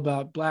all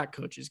about black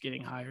coaches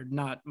getting hired,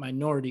 not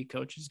minority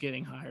coaches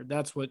getting hired.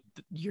 That's what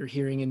you're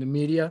hearing in the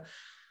media.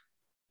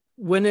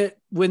 When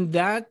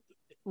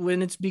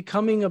it's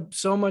becoming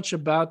so much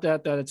about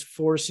that it's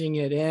forcing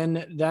it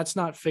in, that's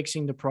not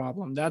fixing the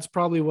problem. That's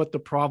probably what the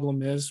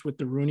problem is with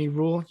the Rooney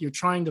Rule. You're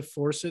trying to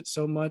force it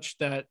so much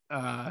that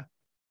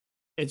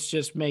it's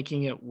just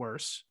making it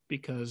worse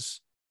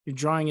because you're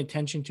drawing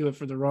attention to it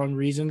for the wrong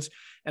reasons.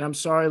 And I'm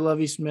sorry,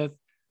 Lovie Smith.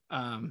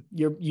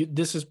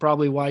 This is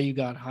probably why you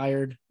got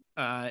hired,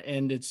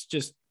 and it's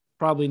just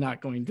probably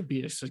not going to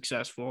be a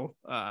successful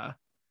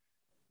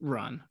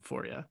run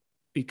for you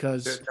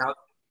because now,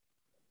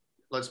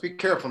 let's be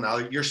careful now.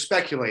 You're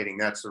speculating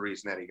that's the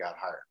reason that he got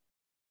hired.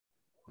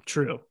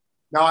 True.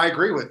 No, I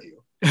agree with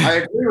you. I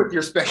agree with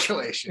your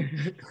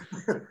speculation.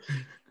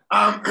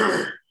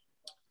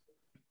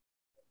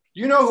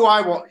 You know who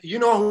I want. You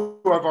know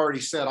who I've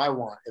already said I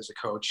want as a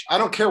coach. I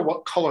don't care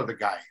what color the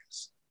guy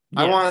is.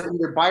 Yeah. I wanted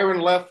either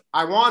Byron Left.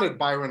 I wanted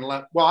Byron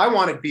Left. Well, I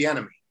wanted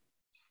Bieniemy.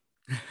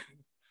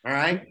 All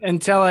right.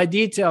 Until I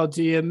detailed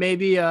to you,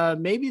 maybe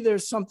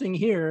there's something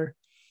here.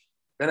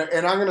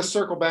 And I'm going to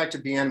circle back to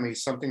Bieniemy,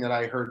 something that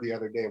I heard the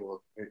other day.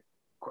 Well,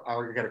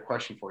 I'll get a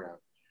question for you.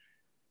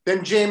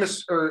 Then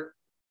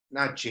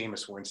not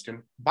Jameis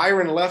Winston,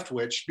 Byron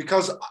Leftwich,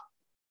 because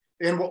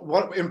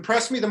what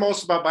impressed me the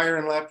most about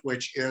Byron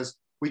Leftwich is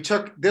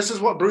this is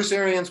what Bruce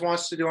Arians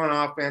wants to do on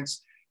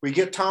offense. We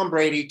get Tom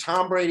Brady.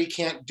 Tom Brady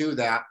can't do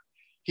that.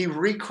 He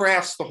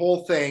recrafts the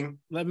whole thing.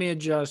 Let me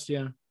adjust,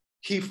 yeah.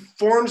 He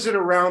forms it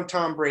around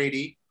Tom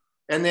Brady,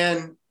 and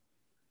then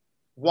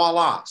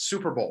voila,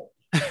 Super Bowl.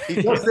 He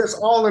does this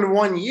all in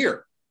 1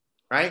 year,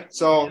 right?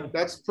 So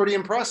that's pretty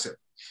impressive.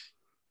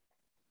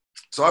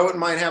 So I wouldn't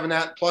mind having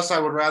that. Plus, I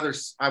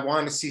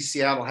want to see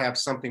Seattle have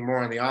something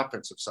more on the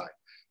offensive side.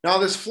 Now,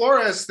 this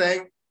Flores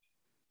thing,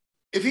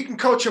 if he can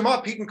coach him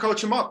up, he can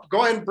coach him up.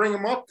 Go ahead and bring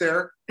him up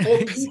there.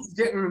 Old Pete's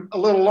getting a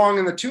little long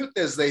in the tooth,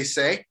 as they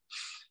say.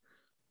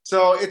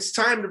 So it's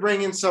time to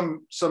bring in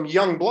some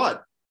young blood.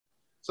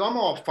 So I'm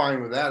all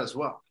fine with that as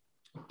well.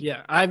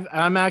 Yeah,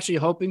 I'm actually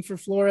hoping for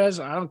Flores.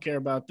 I don't care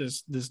about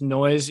this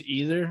noise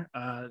either.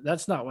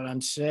 That's not what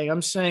I'm saying.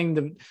 I'm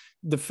saying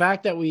the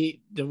fact that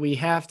we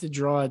have to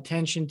draw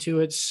attention to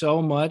it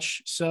so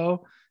much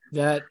so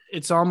that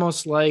it's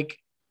almost like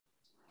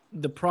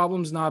the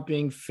problem's not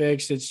being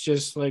fixed. It's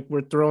just like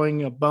we're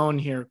throwing a bone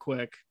here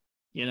quick,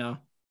 you know.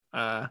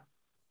 I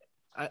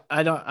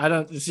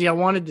don't see. I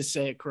wanted to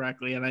say it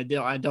correctly, and I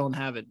don't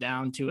have it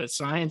down to a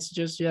science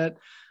just yet.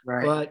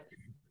 Right. But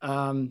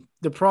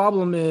the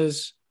problem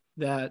is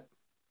that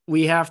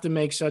we have to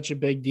make such a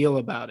big deal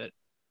about it.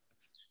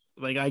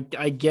 Like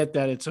I get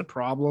that it's a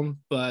problem,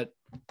 but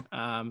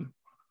the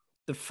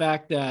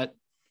fact that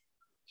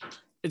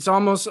it's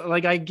almost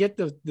like I get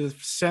the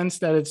sense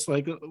that it's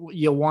like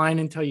you whine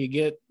until you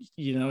get,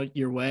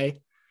 your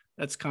way.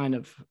 That's kind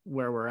of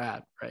where we're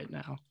at right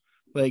now.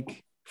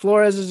 Like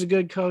Flores is a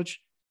good coach.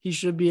 He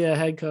should be a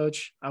head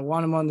coach. I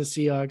want him on the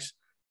Seahawks.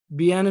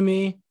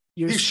 Bieniemy,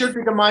 he should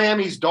be the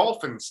Miami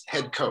Dolphins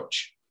head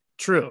coach.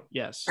 True.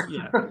 Yes.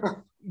 Yeah.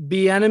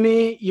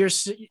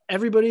 Bieniemy,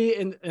 everybody,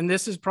 and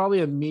this is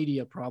probably a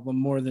media problem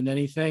more than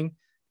anything.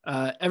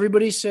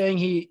 Everybody's saying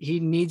he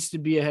needs to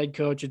be a head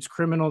coach. It's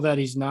criminal that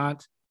he's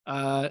not.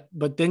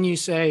 But then you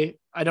say,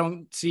 I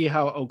don't see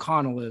how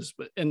O'Connell is,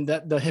 and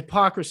that the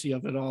hypocrisy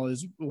of it all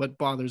is what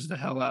bothers the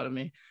hell out of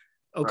me.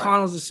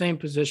 O'Connell's the same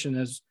position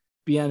as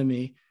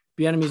Bieniemy.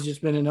 Bieniemy's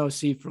just been an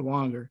OC for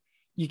longer.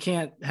 You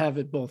can't have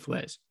it both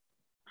ways.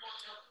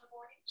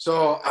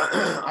 So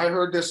I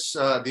heard this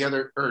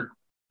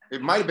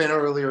it might have been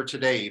earlier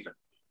today even,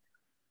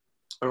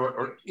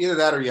 or either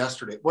that or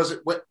yesterday. Was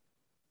it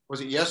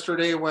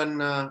yesterday when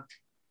the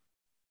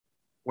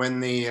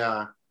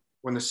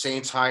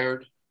Saints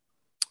hired?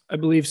 I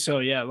believe so.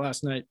 Yeah,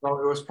 last night. Well,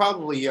 it was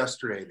probably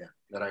yesterday then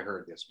that I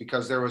heard this,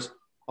 because there was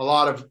a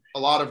lot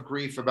of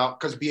grief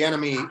because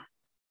Bieniemy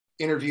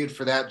interviewed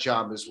for that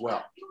job as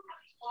well.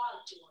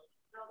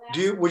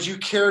 Would you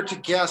care to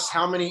guess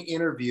how many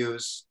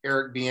interviews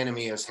Eric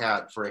Bieniemy has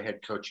had for a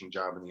head coaching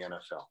job in the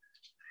NFL?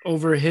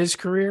 Over his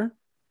career?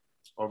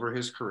 Over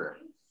his career.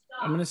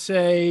 I'm going to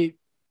say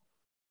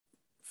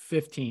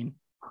 15.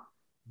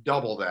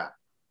 Double that.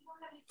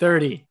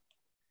 30.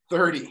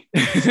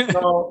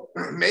 So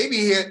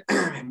maybe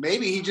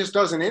he just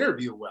doesn't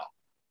interview well.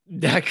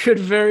 That could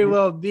very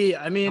well be.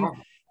 I mean,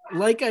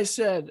 like I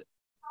said,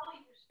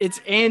 it's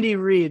Andy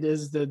Reid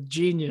is the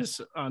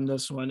genius on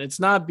this one. It's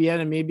not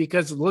Bieniemy,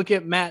 because look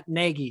at Matt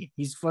Nagy.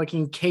 He's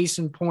fucking case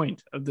in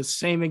point of the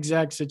same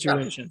exact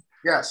situation.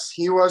 Yes,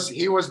 he was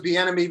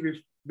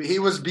Bieniemy. He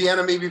was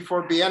Bieniemy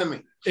before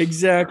Bieniemy.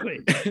 Exactly.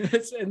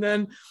 And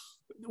then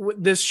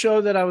this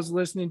show that I was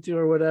listening to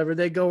or whatever,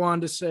 they go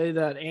on to say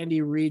that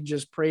Andy Reid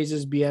just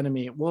praises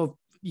Bieniemy. Well,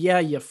 yeah,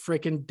 you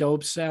freaking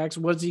dope sacks.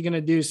 What's he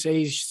gonna do?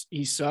 Say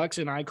he sucks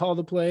and I call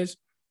the plays?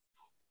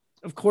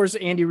 Of course,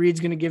 Andy Reid's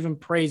gonna give him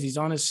praise. He's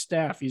on his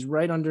staff. He's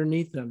right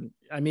underneath him.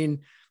 I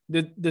mean,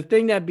 the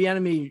thing that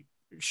Bieniemy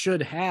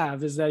should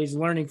have is that he's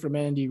learning from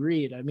Andy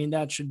Reid. I mean,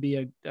 that should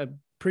be a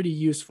pretty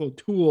useful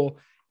tool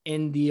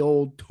in the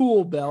old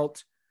tool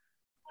belt.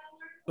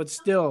 But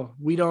still,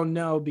 we don't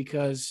know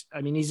because,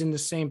 I mean, he's in the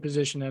same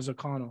position as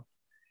O'Connell.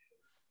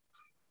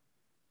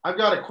 I've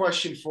got a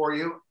question for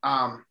you.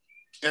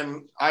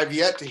 And I've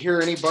yet to hear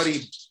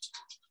anybody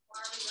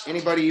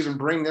even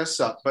bring this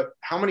up, but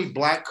how many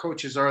black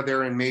coaches are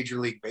there in Major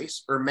League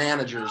Baseball, or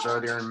managers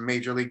are there in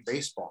Major League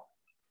Baseball?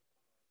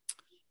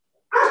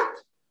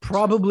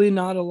 Probably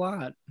not a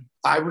lot.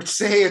 I would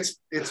say it's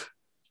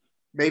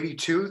maybe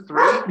 2,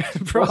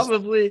 3.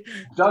 Probably.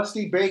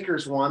 Dusty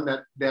Baker's one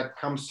that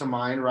comes to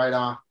mind right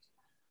off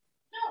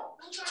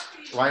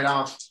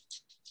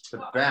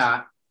the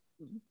bat.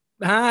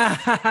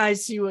 I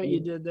see what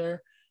you did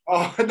there.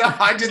 Oh, no,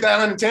 I did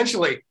that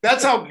unintentionally.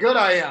 That's how good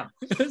I am.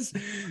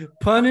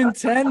 Pun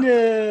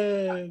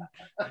intended.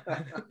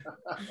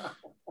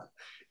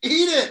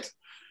 Eat it,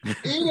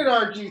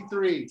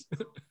 RG3.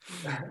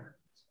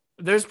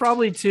 There's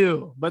probably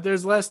 2, but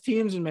there's less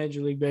teams in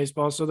Major League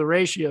Baseball, so the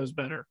ratio is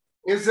better.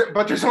 Is it?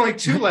 But there's only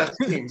 2 less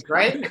teams,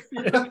 right?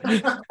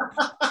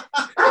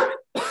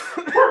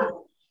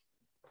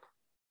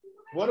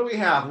 What do we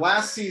have?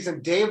 Last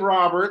season, Dave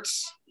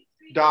Roberts,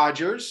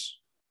 Dodgers.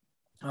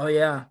 Oh,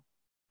 yeah.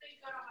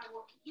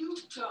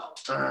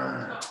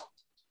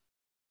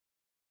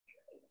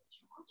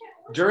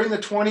 During the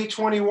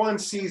 2021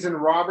 season,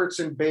 Roberts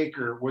and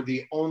Baker were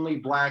the only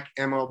black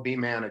MLB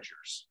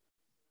managers.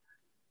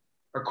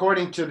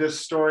 According to this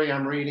story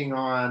I'm reading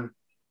on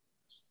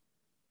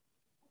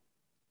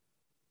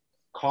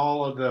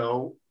I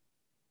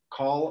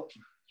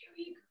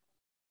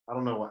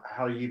don't know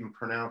how you even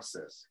pronounce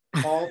this.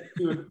 Call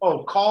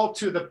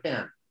to the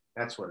Pen.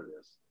 That's what it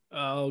is.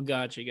 Oh,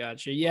 gotcha.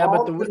 Yeah,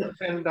 Call but to the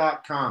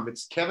pen.com.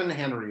 It's Kevin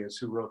Henry is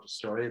who wrote the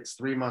story. It's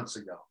 3 months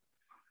ago.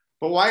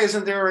 But why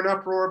isn't there an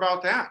uproar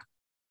about that?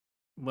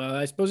 Well,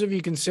 I suppose if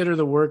you consider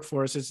the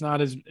workforce, it's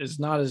not as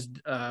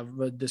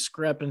a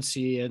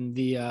discrepancy in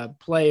the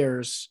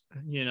players,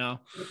 you know.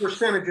 The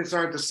percentages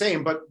aren't the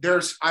same, but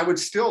I would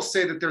still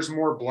say that there's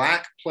more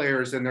black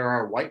players than there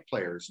are white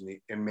players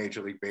in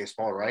Major League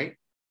Baseball, right?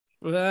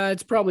 Well,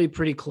 it's probably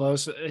pretty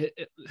close.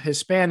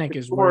 Hispanic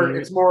It's is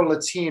more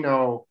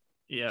Latino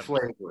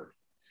flavor.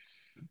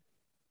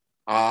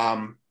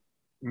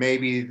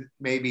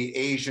 Maybe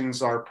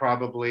Asians are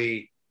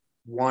probably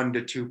 1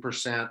 to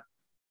 2%.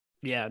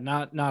 Yeah,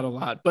 not a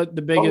lot, but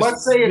the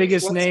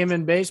biggest name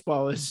in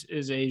baseball is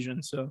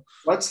Asian. So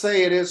let's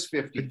say it is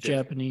 50-50.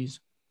 Japanese.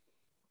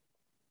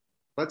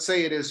 Let's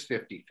say it is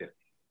 50-50.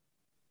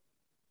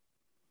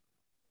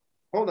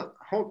 Hold on.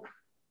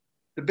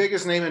 The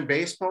biggest name in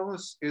baseball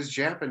is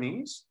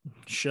Japanese?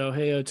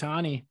 Shohei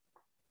Ohtani.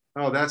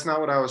 Oh, that's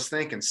not what I was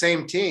thinking.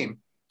 Same team.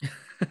 I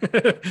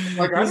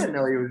didn't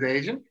know he was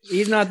Asian.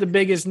 He's not the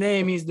biggest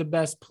name. He's the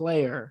best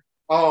player.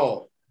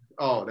 Oh,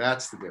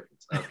 that's the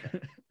difference. Okay.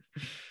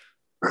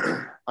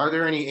 Are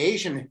there any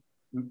Asian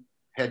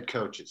head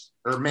coaches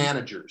or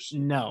managers?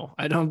 No,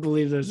 I don't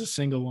believe there's a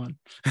single one.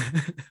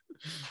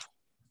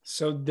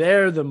 So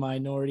they're the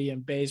minority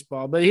in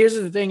baseball. But here's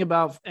the thing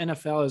about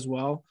NFL as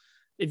well.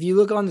 If you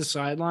look on the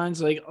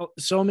sidelines, like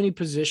so many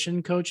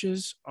position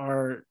coaches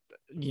are,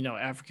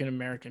 African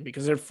American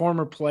because they're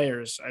former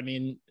players. I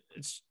mean,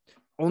 it's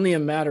only a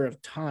matter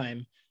of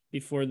time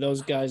before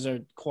those guys are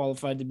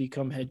qualified to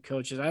become head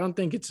coaches. I don't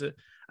think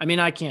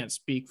I can't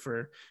speak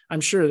for,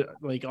 I'm sure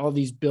like all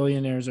these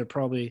billionaires are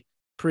probably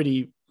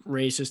pretty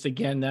racist.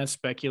 Again, that's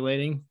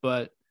speculating,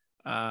 but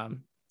I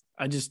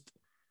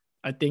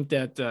think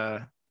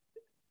that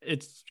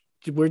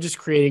we're just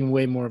creating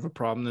way more of a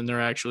problem than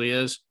there actually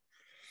is.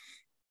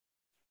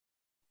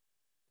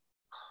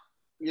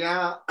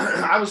 Yeah,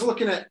 I was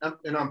looking at,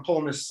 and I'm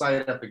pulling this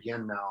site up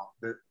again now,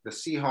 the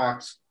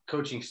Seahawks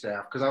coaching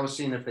staff, because I was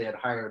seeing if they had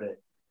hired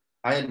it.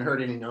 I hadn't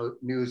heard any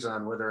news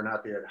on whether or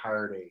not they had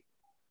hired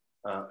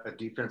a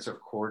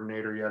defensive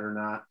coordinator yet or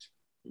not.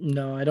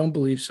 No, I don't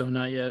believe so.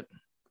 Not yet.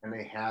 And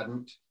they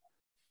hadn't.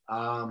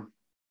 Of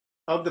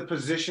the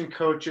position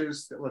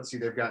coaches, let's see,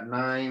 they've got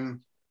 9.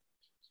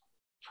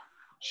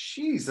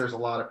 Jeez, there's a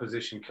lot of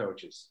position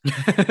coaches.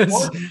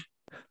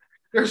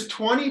 There's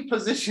 20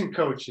 position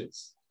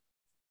coaches.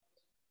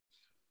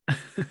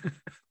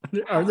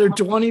 Are there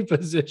 20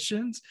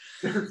 positions?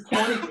 There's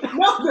 20.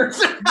 No, there's.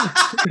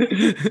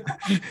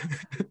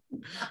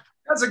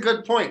 That's a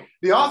good point.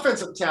 The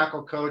offensive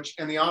tackle coach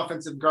and the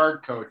offensive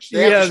guard coach.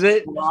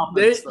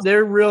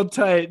 They're real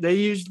tight. They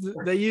use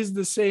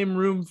the same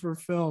room for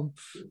film.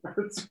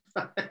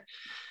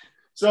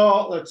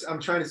 So I'm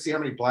trying to see how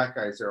many black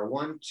guys there are.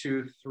 1,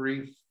 2,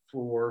 3,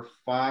 4,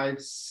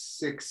 5,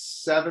 6,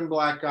 7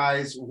 black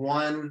guys,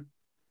 1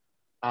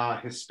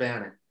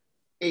 Hispanic,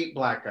 8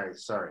 black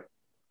guys. Sorry,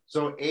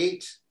 so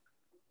 8.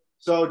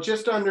 So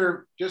just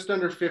under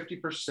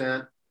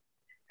 50%,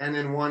 and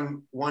then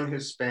one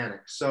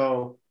Hispanic.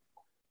 So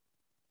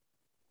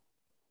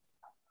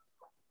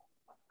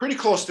pretty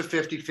close to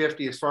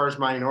 50-50 as far as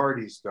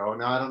minorities go.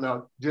 Now I don't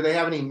know. Do they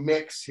have any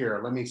mix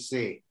here? Let me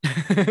see.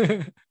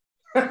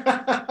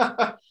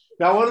 Now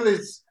one of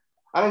these,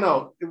 I don't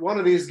know. One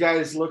of these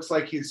guys looks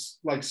like he's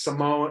like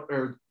Samoan,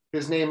 or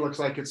his name looks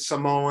like it's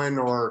Samoan,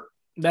 or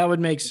that would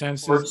make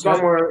sense. Or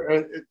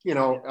somewhere,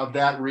 of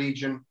that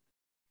region.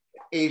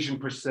 Asian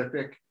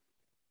Pacific.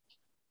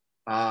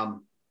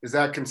 Is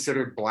that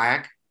considered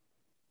black?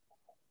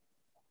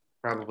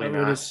 Probably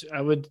not. I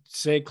would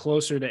say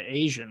closer to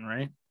Asian,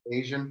 right?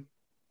 Asian.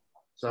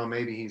 So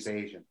maybe he's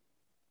Asian.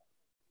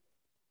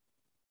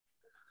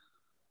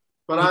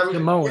 But he's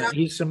Samoan. Yeah.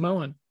 He's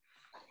Samoan.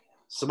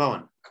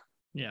 Samoan.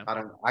 Yeah. I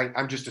don't know.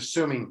 I'm just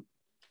assuming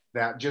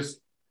that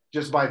just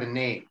by the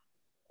name.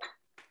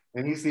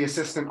 And he's the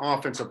assistant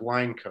offensive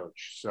line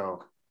coach.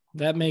 So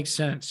that makes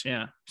sense.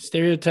 Yeah.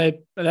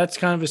 Stereotype. That's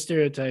kind of a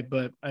stereotype,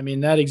 but I mean,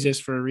 that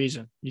exists for a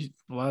reason. A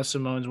lot of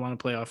Samoans want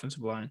to play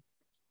offensive line.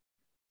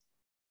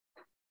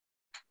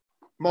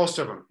 Most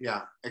of them.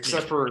 Yeah.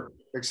 Except for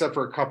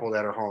a couple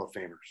that are Hall of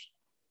Famers.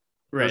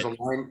 Right.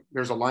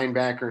 There's a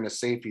linebacker and a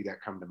safety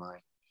that come to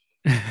mind.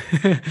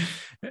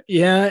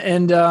 Yeah.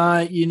 And,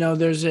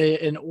 there's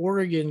an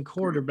Oregon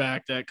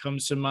quarterback that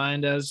comes to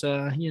mind as,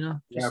 but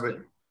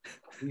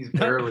he's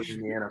barely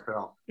in the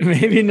NFL.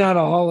 Maybe not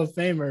a Hall of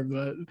Famer,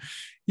 but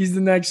he's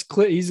the next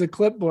he's a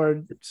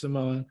clipboard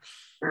Samoan.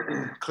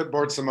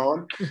 Clipboard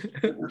Samoan?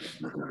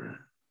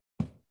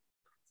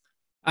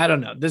 I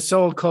don't know. This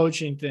whole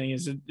coaching thing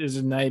is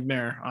a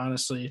nightmare,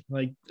 honestly.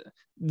 Like,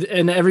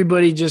 and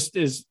everybody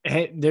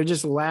they're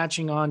just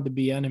latching on to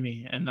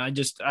Bieniemy, and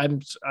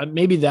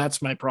maybe that's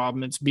my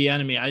problem. It's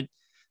Bieniemy.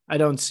 I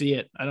don't see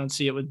it. I don't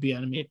see it with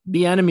Bieniemy.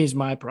 Bieniemy is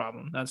my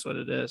problem. That's what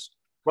it is.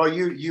 Well,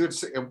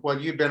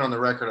 you've been on the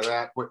record of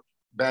that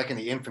back in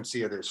the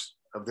infancy of this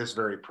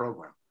very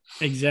program.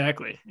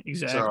 Exactly.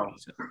 So,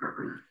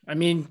 I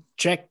mean,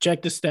 check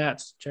the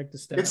stats.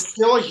 It's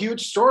still a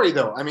huge story,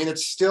 though. I mean,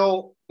 it's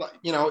still,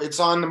 it's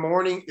on the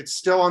morning. It's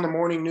still on the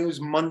morning news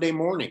Monday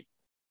morning.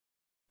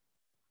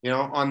 We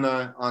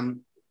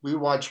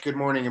watch Good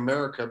Morning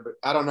America, but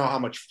I don't know how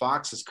much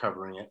Fox is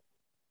covering it.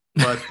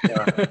 But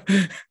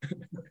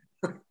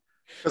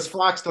because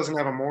Fox doesn't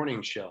have a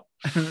morning show.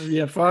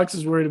 Yeah, Fox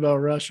is worried about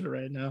Russia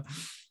right now.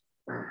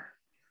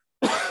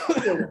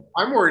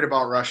 I'm worried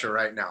about Russia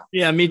right now.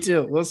 Yeah, me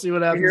too. We'll see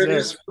what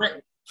happens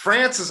there.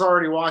 France has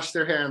already washed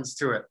their hands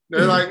to it.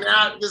 They're like,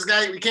 this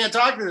guy, we can't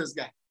talk to this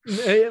guy.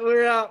 Hey,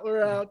 we're out.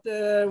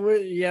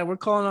 We're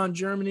calling on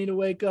Germany to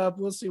wake up.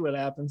 We'll see what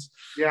happens.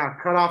 Yeah,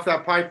 cut off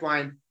that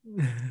pipeline.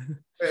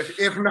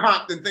 If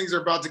not, then things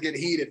are about to get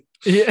heated.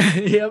 Yeah,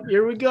 yep.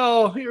 Here we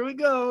go.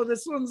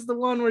 This one's the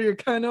one where you're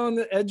kind of on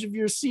the edge of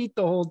your seat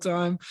the whole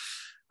time.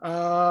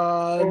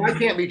 I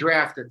can't be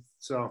drafted,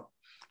 so.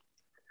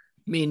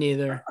 Me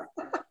neither.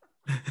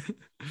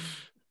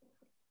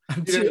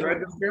 You didn't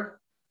register?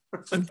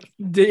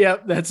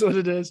 Yep, that's what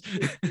it is.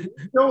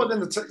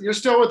 You're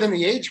still within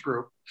the age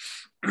group.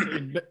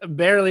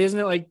 Barely, isn't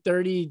it like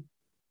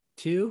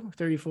 32,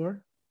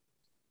 34?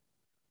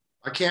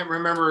 I can't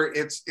remember.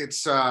 It's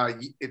that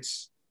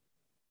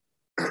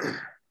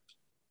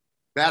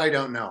I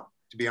don't know,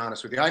 to be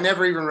honest with you. I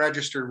never even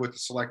registered with the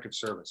Selective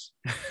Service.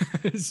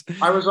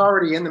 I was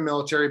already in the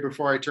military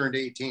before I turned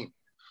 18.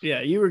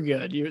 Yeah, you were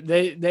good.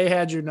 They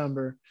had your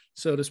number,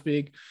 so to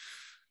speak.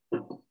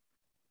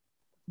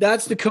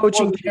 That's the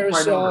coaching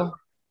carousel,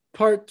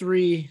 part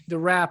 3, the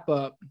wrap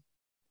up.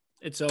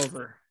 It's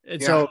over.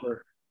 It's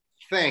over.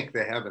 Thank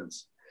the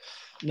heavens.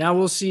 Now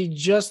we'll see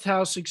just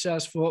how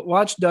successful.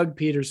 Watch Doug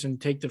Peterson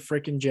take the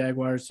freaking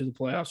Jaguars to the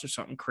playoffs or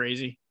something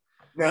crazy.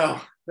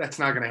 No, that's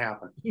not going to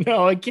happen.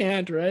 No, it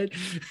can't, right?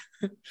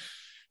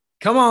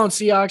 Come on,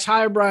 Seahawks.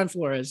 Hire Brian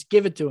Flores.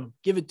 Give it to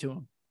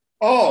him.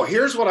 Oh,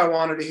 here's what I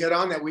wanted to hit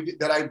on that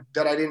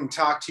I didn't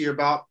talk to you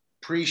about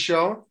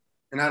pre-show.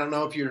 And I don't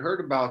know if you'd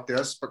heard about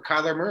this, but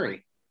Kyler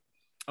Murray.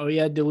 Oh,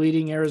 yeah,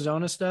 deleting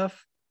Arizona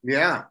stuff?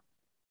 Yeah.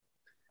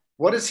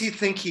 What does he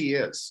think he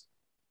is?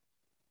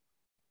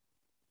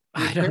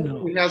 I don't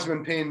know. He hasn't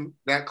been paying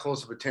that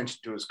close of attention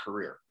to his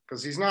career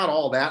because he's not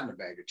all that in a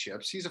bag of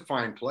chips. He's a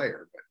fine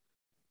player. But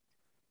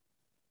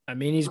I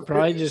mean, he's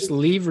probably just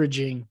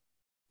leveraging.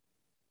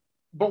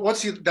 But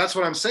that's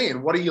what I'm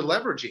saying. What are you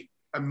leveraging?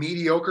 A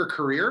mediocre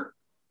career?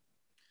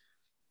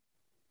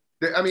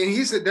 I mean,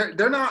 he's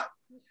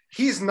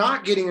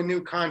not getting a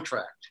new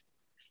contract.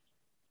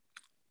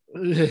 I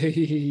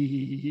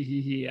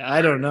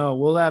don't know.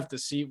 We'll have to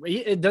see.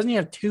 Doesn't he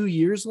have 2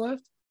 years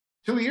left?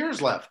 2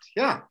 years left.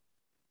 Yeah.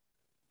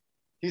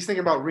 He's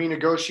thinking about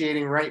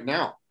renegotiating right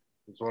now.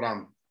 Is what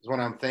I'm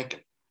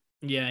thinking.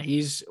 Yeah,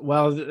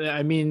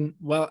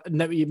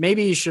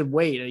 maybe you should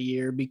wait a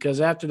year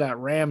because after that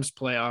Rams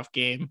playoff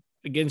game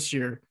against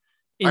your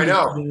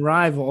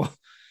rival,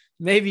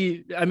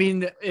 maybe, I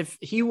mean, if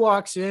he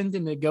walks in to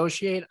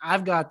negotiate,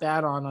 I've got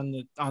that on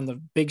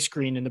the big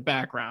screen in the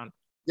background.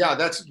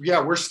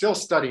 Yeah, we're still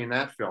studying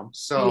that film.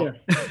 So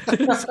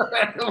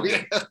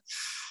Yeah.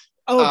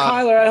 Oh,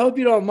 Kyler, I hope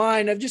you don't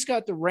mind. I've just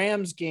got the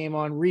Rams game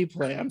on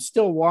replay. I'm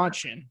still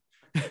watching.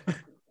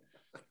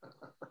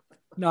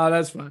 No,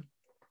 that's fine.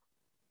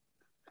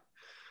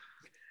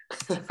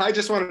 I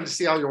just wanted to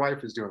see how your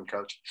wife is doing,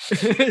 Coach.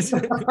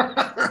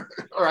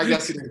 Or I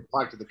guess you didn't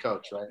talk to the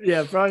coach, right?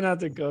 Yeah, probably not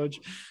the coach.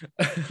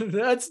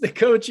 That's the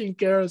coaching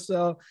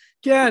carousel.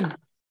 Ken,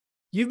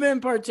 you've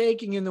been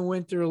partaking in the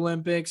Winter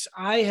Olympics.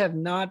 I have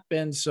not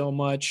been so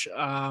much,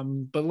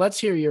 but let's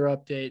hear your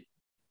update.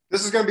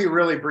 This is going to be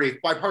really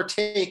brief. By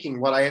partaking,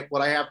 what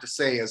I have to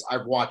say is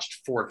I've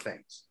watched 4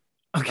 things.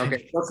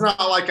 Okay. So it's not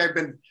like I've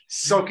been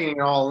soaking it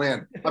all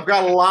in. I've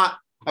got a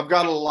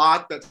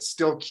lot that's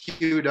still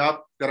queued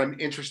up that I'm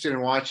interested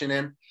in watching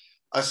in.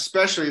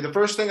 Especially the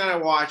first thing I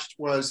watched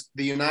was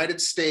the United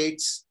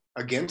States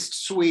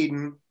against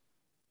Sweden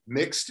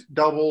mixed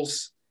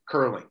doubles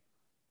curling.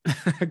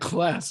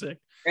 Classic.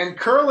 And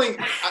curling,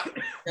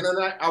 and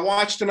then I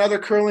watched another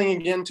curling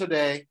again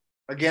today.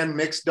 Again,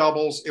 mixed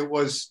doubles. It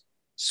was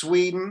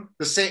Sweden,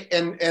 the same,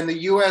 and the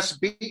U.S.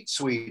 beat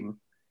Sweden.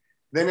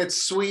 Then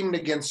it's Sweden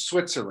against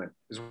Switzerland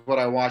is what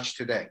I watched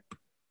today.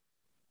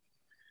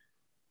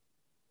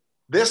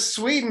 This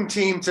Sweden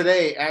team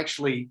today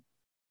actually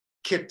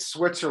kicked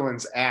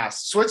Switzerland's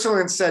ass.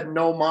 Switzerland said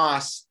no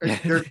mas.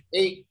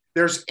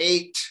 There's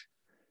 8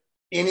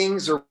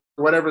 innings or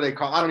whatever they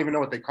call. I don't even know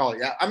what they call it.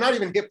 Yeah, I'm not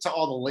even hip to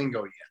all the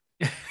lingo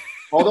yet.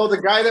 Although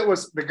the guy that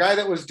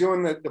was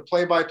doing the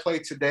play-by-play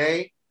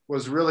today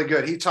was really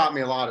good. He taught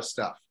me a lot of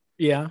stuff.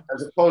 Yeah.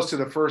 As opposed to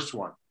the first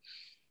one.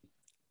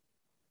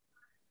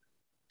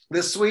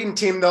 This Sweden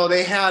team, though,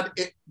 they had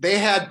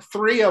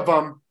 3 of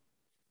them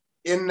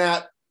in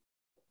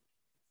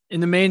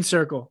the main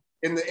circle.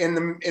 In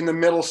the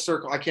middle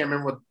circle. I can't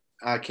remember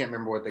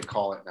what they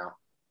call it now.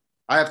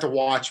 I have to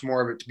watch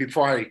more of it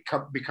before I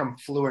become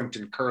fluent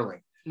in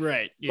curling.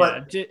 Right. Yeah.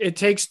 But it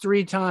takes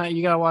 3 times.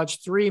 You got to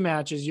watch 3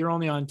 matches. You're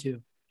only on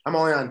 2. I'm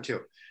only on 2.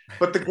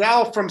 But the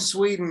gal from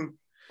Sweden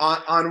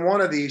on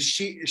one of these,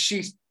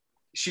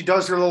 she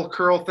does her little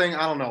curl thing.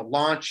 I don't know,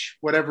 launch,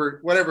 whatever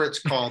it's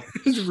called.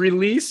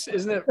 Release,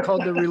 isn't it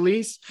called the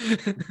release?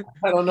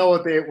 I don't know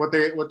what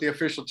the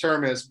official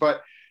term is,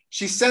 but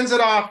she sends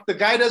it off. The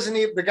guy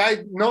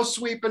no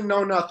sweeping,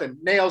 no nothing,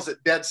 nails it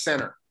dead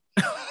center.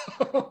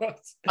 I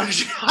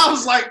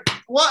was like,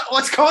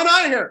 what's going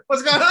on here?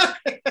 What's going on?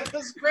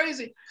 This is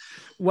crazy.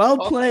 Well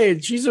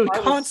played. She's a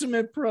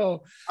consummate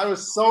pro. I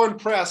was so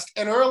impressed.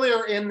 And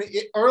earlier in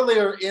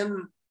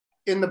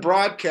the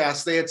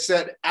broadcast, they had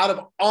said out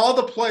of all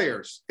the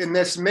players in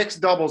this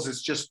mixed doubles,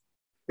 it's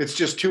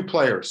just 2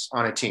 players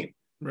on a team.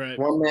 Right.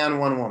 1 man,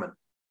 1 woman.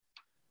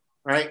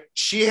 Right.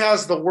 She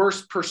has the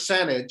worst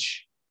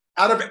percentage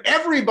out of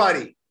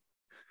everybody.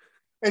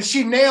 And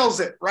she nails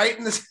it right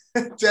in the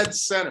dead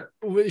center.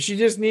 She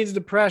just needs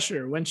the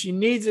pressure. When she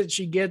needs it,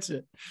 she gets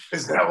it.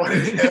 Is that what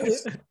it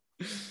is?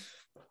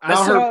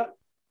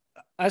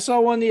 I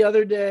saw one the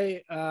other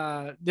day.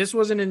 This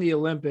wasn't in the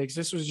Olympics.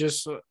 This was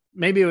just,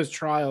 maybe it was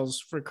trials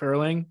for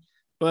curling,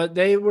 but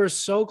they were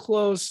so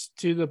close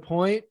to the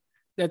point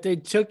that they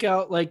took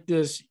out like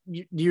this.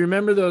 Do you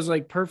remember those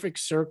like perfect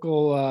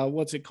circle?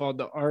 What's it called?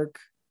 The arc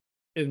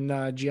in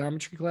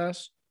geometry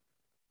class?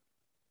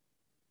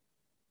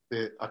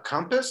 A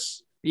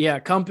compass? Yeah,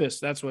 compass.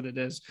 That's what it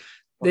is.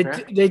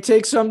 Okay. They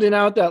take something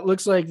out that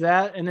looks like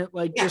that, and it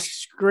like just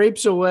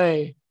scrapes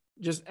away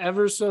just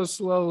ever so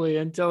slowly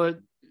until it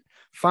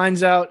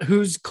finds out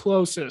who's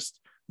closest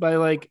by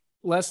like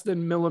less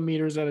than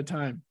millimeters at a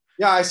time.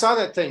 Yeah, I saw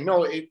that thing.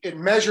 No, it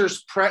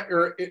measures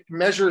pressure.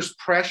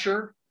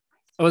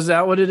 Oh, is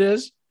that what it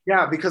is?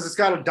 Yeah, because it's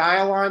got a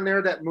dial on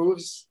there that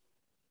moves.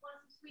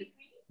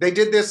 They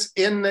did this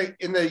in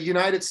the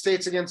United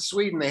States against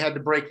Sweden. They had to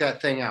break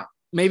that thing out.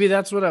 Maybe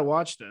that's what I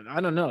watched then.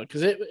 I don't know,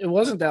 because it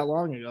wasn't that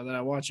long ago that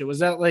I watched it. Was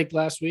that like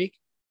last week?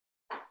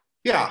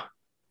 Yeah,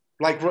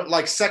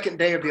 like second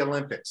day of the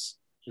Olympics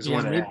is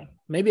when it happened.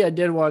 Maybe I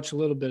did watch a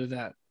little bit of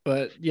that,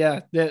 but yeah,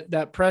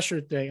 that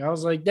pressure thing. I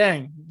was like,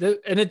 dang,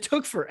 and it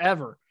took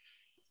forever.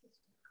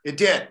 It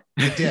did,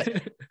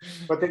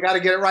 but they got to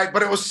get it right.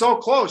 But it was so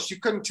close, you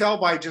couldn't tell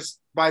by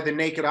the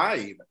naked eye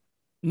even.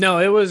 No,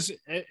 it was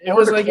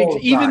like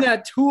even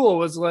that tool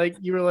was like,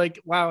 you were like,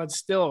 wow, it's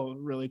still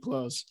really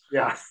close.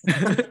 Yeah.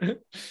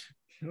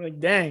 Like,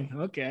 dang.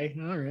 Okay.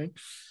 All right.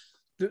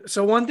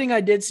 So one thing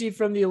I did see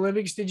from the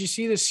Olympics, did you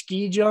see the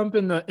ski jump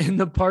in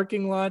the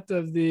parking lot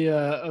of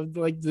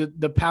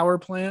the power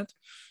plant?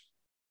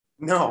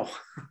 No.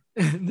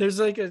 There's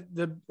like is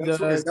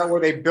that where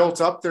they built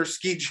up their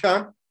ski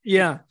jump?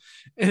 Yeah.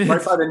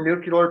 Right by the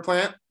nuclear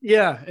plant?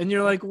 Yeah. And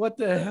you're like, what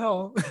the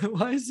hell?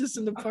 Why is this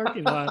in the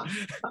parking lot?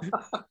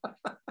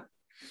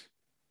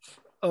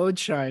 Oh,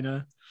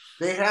 China.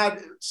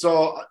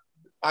 So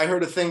I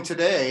heard a thing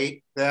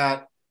today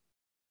that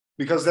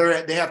because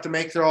they have to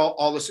make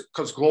all this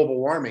because global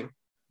warming,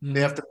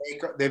 they've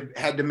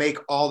had to make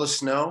all the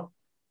snow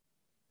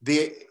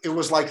it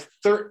was like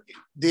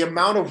the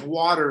amount of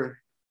water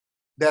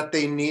that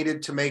they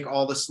needed to make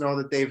all the snow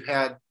that they've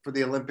had for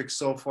the Olympics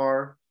so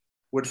far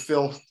would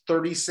fill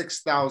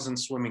 36,000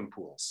 swimming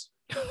pools.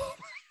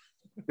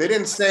 They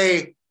didn't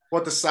say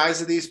what the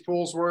size of these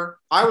pools were.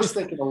 I was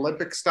thinking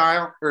Olympic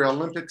style or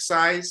Olympic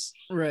size.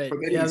 Right.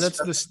 Yeah,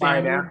 that's the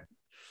standard.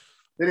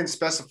 They didn't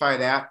specify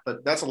that,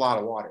 but that's a lot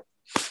of water.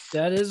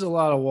 That is a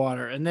lot of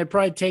water. And they're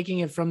probably taking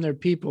it from their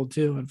people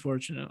too,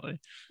 unfortunately.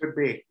 Could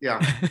be,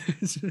 yeah.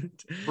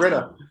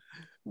 Britta.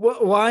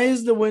 Why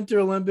is the Winter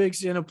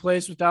Olympics in a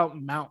place without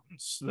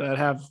mountains that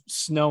have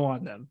snow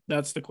on them?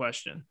 That's the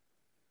question.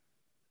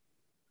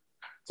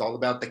 It's all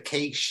about the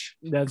cash.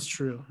 That's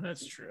true.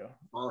 That's true.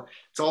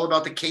 It's all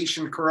about the cash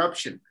and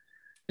corruption.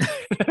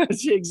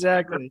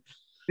 Exactly.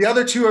 The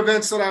other two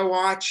events that I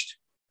watched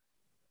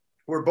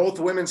were both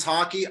women's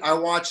hockey. I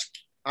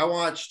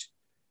watched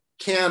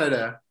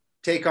Canada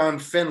take on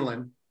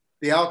Finland.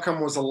 The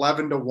outcome was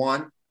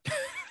 11-1.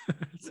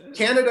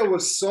 Canada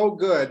was so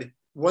good.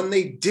 When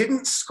they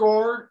didn't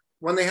score,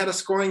 when they had a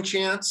scoring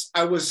chance,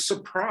 I was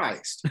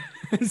surprised.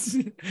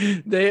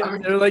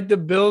 They're like the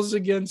Bills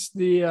against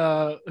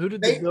the who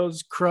did the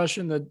Bills crush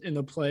in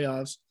the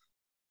playoffs?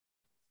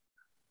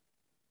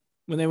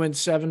 When they went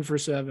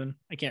 7-for-7.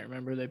 I can't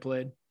remember who they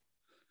played.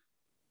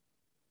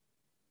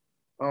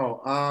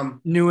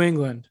 New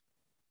England.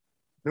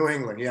 New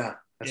England, yeah.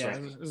 That's yeah,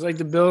 right. It's like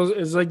the Bills.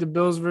 It's like the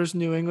Bills versus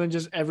New England.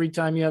 Just every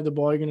time you have the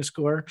ball, you're going to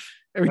score.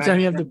 Every time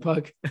you have the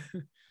puck.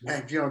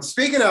 Mac Jones.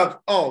 Speaking of,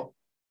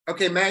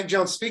 Mac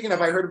Jones. Speaking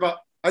of,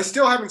 I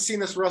still haven't seen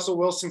this Russell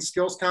Wilson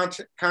skills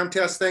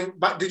contest thing.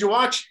 But did you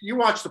watch? You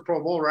watched the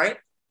Pro Bowl, right?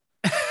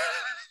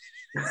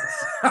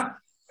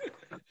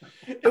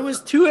 It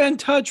was 2-hand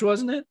touch,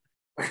 wasn't it?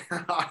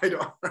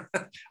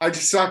 I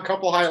just saw a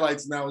couple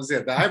highlights and that was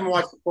it. I haven't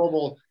watched the Pro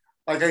Bowl,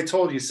 like I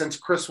told you, since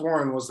Chris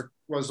Warren was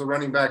the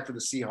running back for the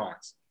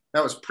Seahawks.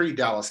 That was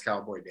pre-Dallas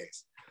Cowboy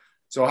days.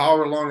 So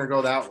however long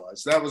ago that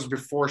was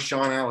before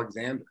Sean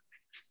Alexander.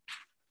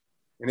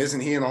 And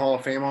isn't he in the Hall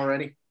of Fame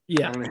already?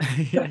 Yeah.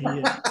 Yeah, he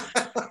is.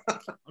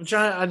 I'm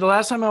trying. The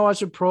last time I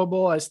watched a Pro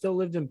Bowl, I still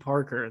lived in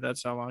Parker.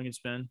 That's how long it's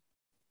been.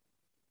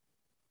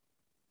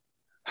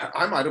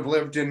 I might have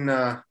lived in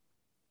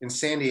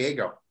San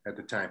Diego at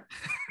the time.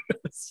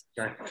 It's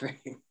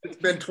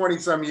been 20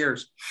 some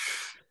years.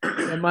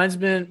 Yeah, mine's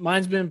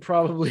been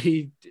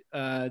probably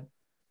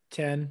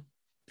 10,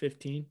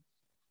 15.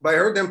 But I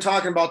heard them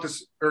talking about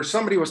this, or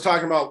somebody was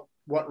talking about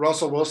what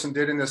Russell Wilson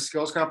did in this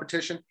skills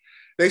competition.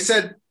 They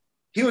said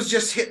he was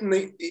just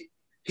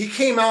he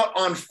came out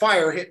on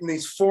fire hitting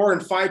these 4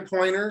 and 5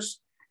 pointers,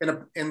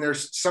 and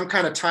there's some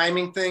kind of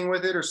timing thing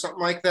with it or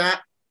something like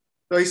that.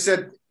 So he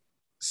said,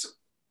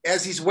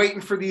 as he's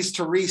waiting for these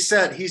to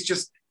reset, he's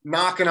just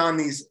knocking out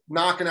these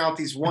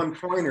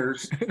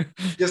 1-pointers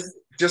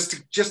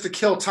just to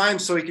kill time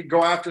so he could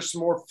go after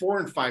some more 4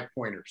 and 5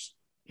 pointers.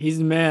 He's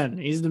the man.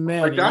 He's the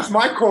man. Like, that's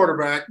my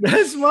quarterback.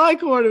 That's my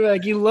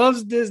quarterback. He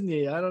loves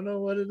Disney. I don't know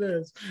what it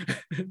is.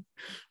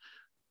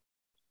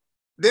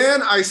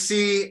 Then I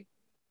see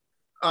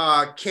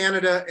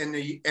Canada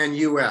and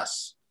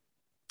US.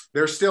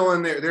 They're still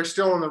in there. They're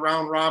still in the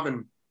round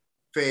robin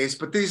phase,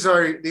 but these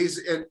are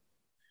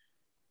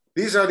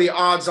the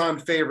odds-on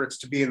favorites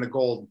to be in the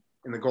gold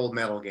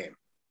medal game.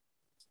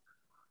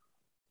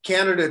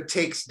 Canada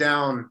takes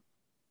down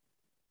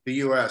the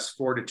US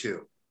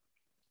 4-2.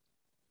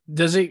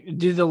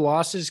 Do the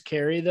losses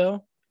carry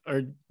though,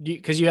 or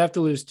because you have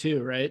to lose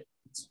 2, right?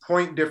 It's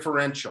point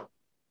differential.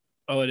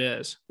 Oh, it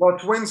is. Well,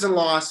 it's wins and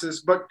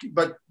losses, but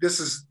this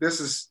is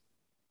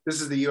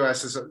the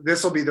US.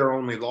 This will be their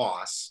only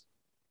loss,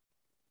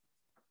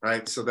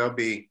 right? So they'll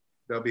be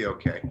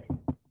okay.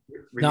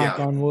 Knock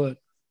on wood.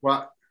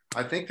 Well,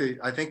 I think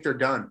they're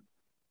done.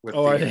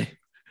 Are they?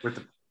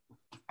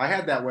 I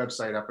had that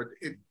website up, but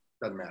it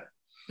doesn't matter.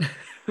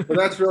 But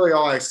that's really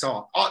all I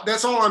saw.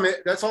 That's all I'm.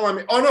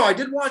 Oh no, I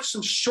did watch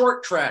some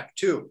short track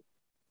too,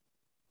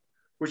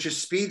 which is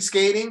speed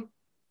skating.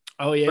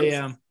 Oh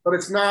yeah, but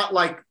it's not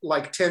like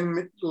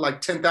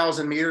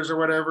 10,000 meters or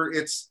whatever.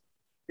 It's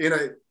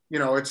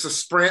it's a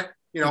sprint.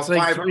 It's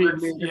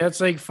 500 meters. Yeah,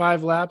 it's like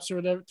 5 laps or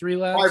whatever, 3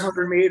 laps.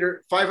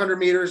 500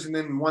 meters, and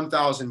then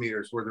 1,000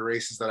 meters were the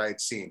races that I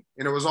had seen,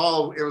 and it was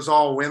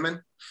all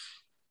women,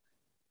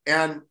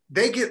 and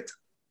they get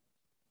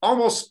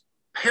almost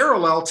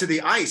parallel to the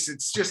ice.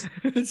 It's just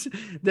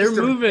they're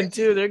moving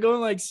too. They're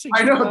going like 60.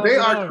 I know they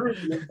are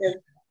cruising. And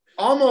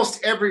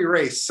almost every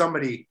race,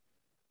 somebody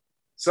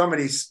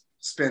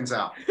spins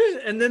out,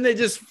 and then they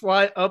just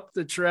fly up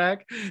the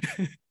track.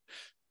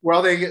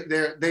 Well,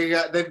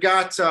 they've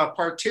got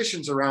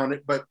partitions around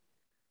it, but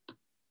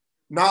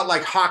not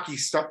like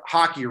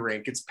hockey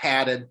rink. It's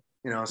padded,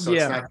 so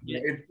it's not.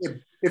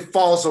 It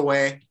falls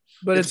away,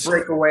 but it's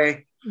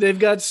breakaway. They've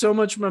got so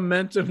much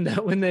momentum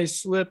that when they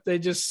slip, they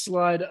just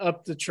slide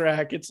up the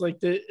track. It's like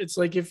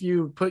if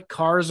you put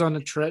cars on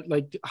a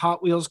like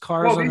Hot Wheels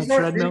cars on a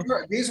treadmill.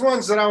 These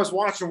ones that I was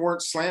watching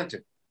weren't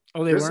slanted.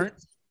 Oh, they weren't?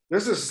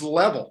 This is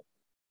level.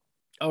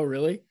 Oh,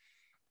 really?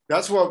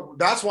 That's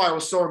why I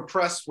was so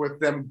impressed with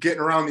them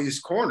getting around these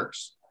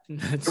corners.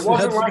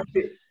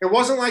 It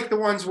wasn't like the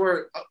ones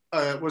where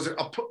was it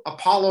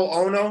Apollo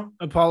Ono?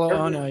 Apollo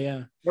Ono,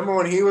 yeah. Remember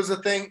when he was a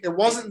thing? It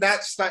wasn't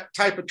that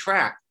type of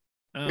track.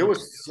 Oh. It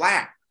was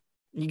flat.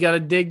 You got to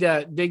dig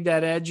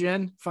that edge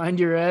in, find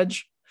your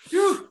edge.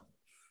 Phew.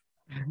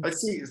 I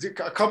see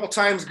a couple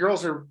times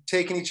girls are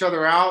taking each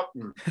other out,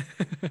 and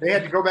they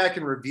had to go back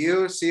and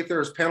review, see if there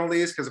was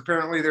penalties, because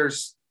apparently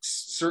there's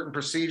certain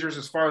procedures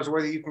as far as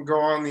whether you can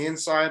go on the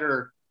inside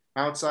or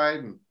outside.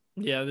 And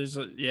yeah,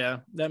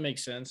 that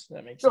makes sense.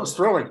 It was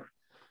thrilling.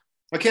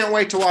 I can't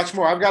wait to watch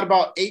more. I've got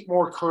about 8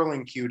 more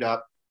curling queued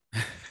up.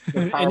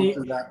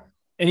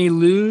 Any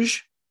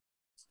luge?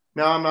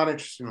 No, I'm not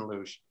interested in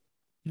luge.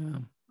 Yeah.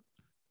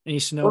 Any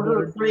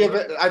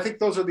snowboard? I think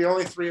those are the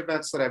only 3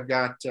 events that I've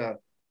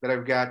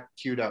got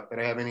queued up that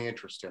I have any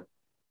interest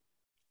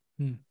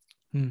in.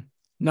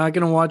 Not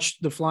gonna watch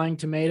the Flying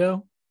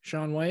Tomato,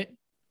 Shaun White?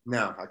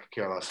 No, I could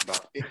care less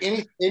about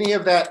any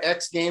of that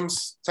X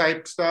Games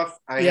type stuff.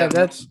 Why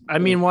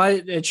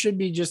it should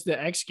be just the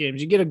X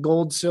Games. You get a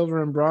gold,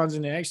 silver, and bronze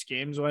in the X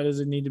Games. Why does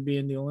it need to be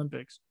in the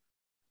Olympics?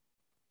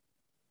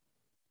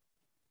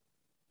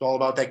 It's all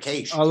about that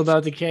cash. All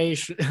about the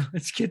cash.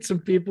 Let's get some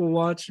people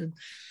watching.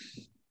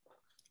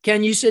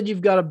 Ken, you said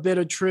you've got a bit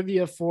of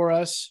trivia for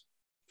us,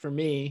 for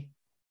me,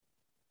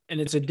 and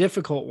it's a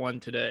difficult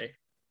one today.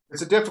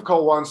 It's a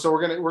difficult one, so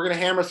we're gonna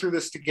hammer through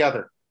this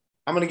together.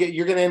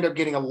 You're gonna end up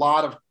getting a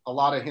lot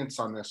of hints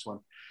on this one.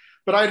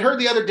 But I'd heard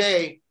the other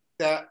day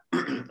that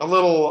a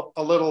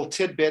little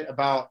tidbit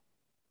about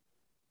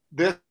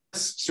this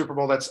Super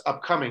Bowl that's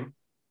upcoming.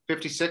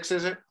 56,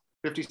 is it?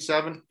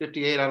 57,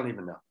 58, I don't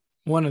even know.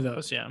 One of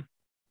those, yeah.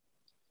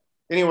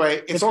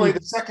 Anyway, it's only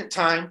the second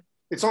time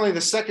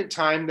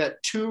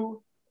that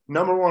 2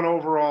 number 1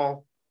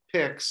 overall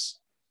picks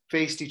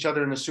faced each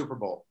other in the Super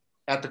Bowl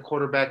at the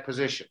quarterback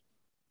position.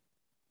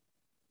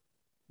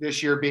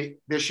 This year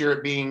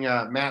it being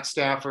Matt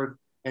Stafford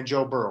and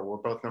Joe Burrow were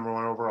both number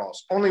 1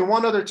 overalls. Only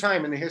one other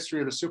time in the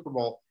history of the Super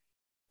Bowl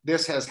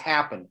this has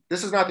happened.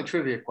 This is not the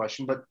trivia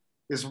question, but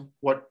is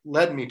what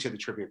led me to the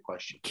trivia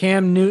question.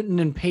 Cam Newton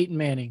and Peyton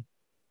Manning.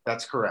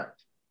 That's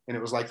correct. And it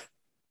was like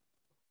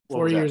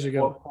 4 years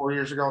ago. 4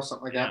 years ago,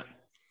 something like that.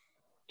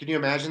 Can you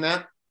imagine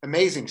that?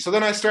 Amazing. So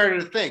then I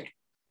started to think,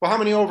 well, how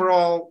many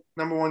overall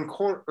number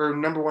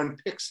 1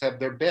 picks have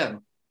there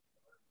been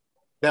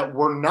that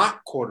were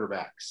not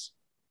quarterbacks?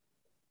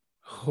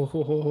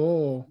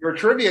 Oh. Your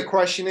trivia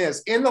question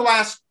is, in the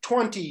last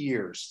 20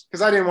 years,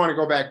 because I didn't want to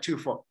go back too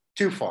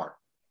far,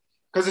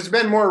 because it's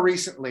been more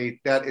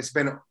recently that it's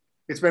been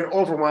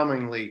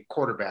overwhelmingly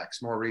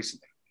quarterbacks more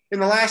recently. In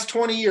the last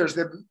 20 years,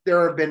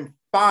 there have been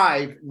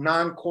 5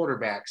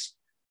 non-quarterbacks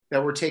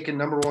that were taken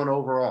number 1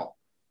 overall.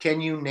 Can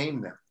you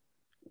name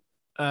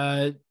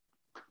them?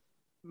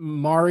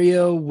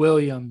 Mario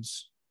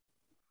Williams.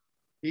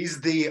 He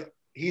is the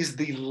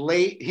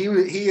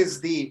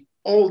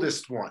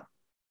oldest one.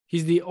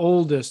 He's the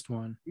oldest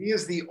one. He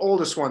is the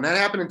oldest one. That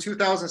happened in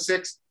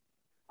 2006.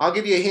 I'll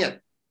give you a hint.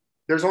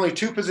 There's only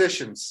 2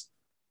 positions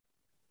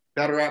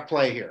that are at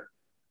play here.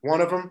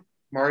 One of them,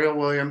 Mario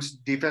Williams,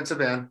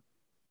 defensive end.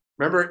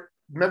 Remember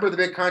the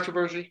big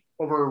controversy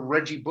over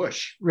Reggie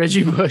Bush?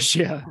 Reggie Bush,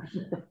 yeah.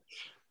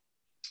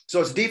 So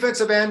it's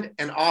defensive end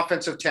and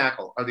offensive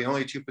tackle are the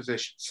only 2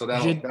 positions. So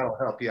that'll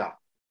help you out.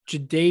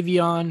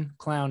 Jadeveon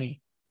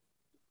Clowney.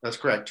 That's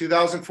correct.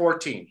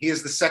 2014. He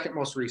is the second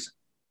most recent.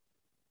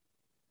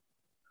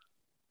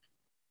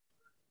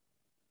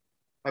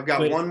 I've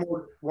got one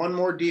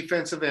more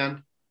defensive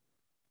end.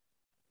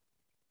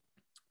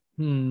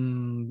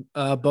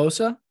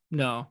 Bosa?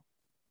 No.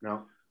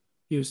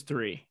 He was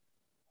 3.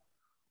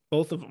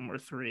 Both of them were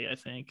 3, I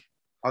think.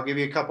 I'll give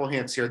you a couple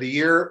hints here.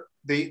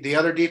 The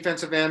other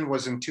defensive end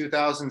was in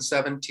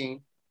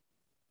 2017.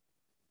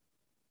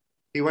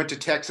 He went to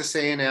Texas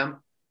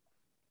A&M.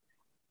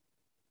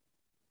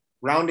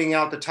 Rounding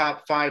out the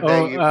top 5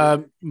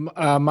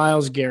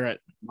 Myles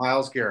Garrett.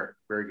 Myles Garrett.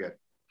 Very good.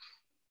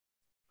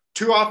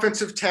 2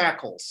 offensive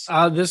tackles.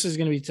 This is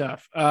going to be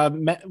tough.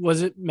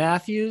 Was it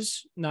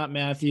Matthews? Not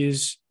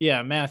Matthews.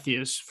 Yeah,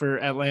 Matthews for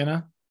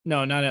Atlanta.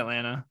 No, not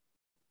Atlanta.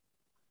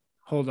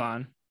 Hold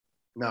on.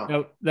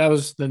 No. That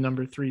was the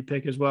number 3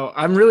 pick as well.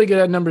 I'm really good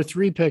at number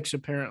 3 picks,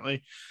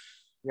 apparently.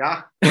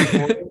 Yeah.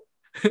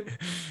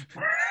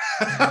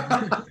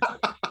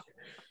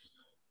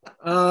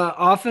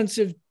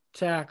 Offensive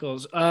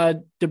tackles.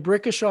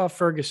 DeBrickashaw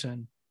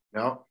Ferguson.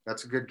 No,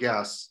 that's a good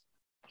guess.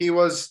 He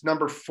was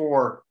number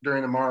 4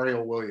 during the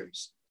Mario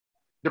Williams.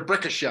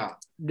 DeBrickashaw.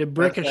 That's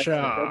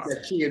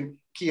that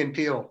Key and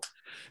Peele.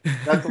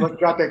 That's what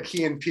got that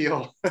Key and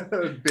Peele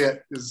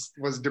bit was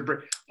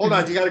DeBrick. Hold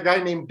on, you got a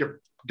guy named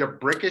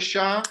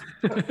DeBrickashaw?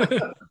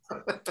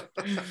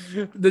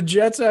 The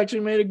Jets actually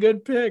made a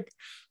good pick.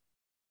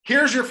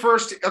 Here's your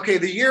first. Okay,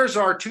 the years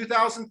are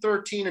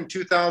 2013 and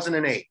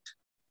 2008.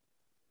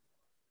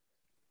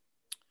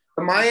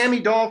 The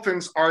Miami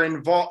Dolphins are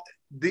involved.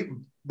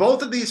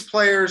 Both of these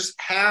players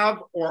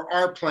have or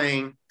are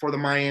playing for the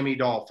Miami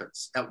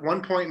Dolphins. At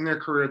one point in their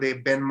career,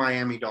 they've been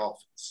Miami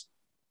Dolphins.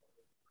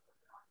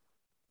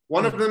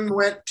 One of them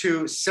went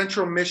to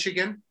Central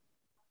Michigan.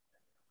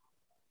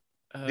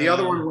 The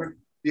other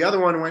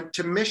one went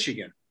to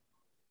Michigan.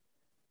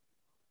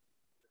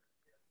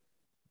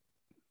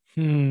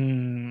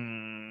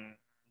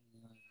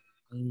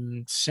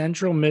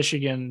 Central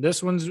Michigan.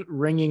 This one's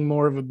ringing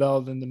more of a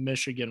bell than the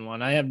Michigan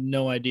one. I have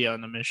no idea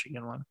on the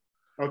Michigan one.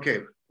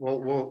 Okay,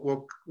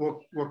 we'll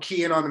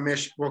key in on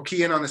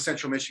the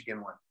Central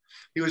Michigan one.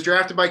 He was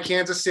drafted by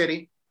Kansas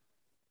City.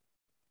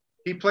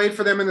 He played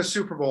for them in the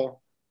Super Bowl.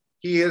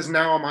 He is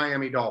now a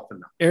Miami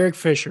Dolphin. Eric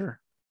Fisher.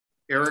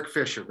 Eric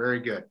Fisher, very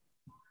good.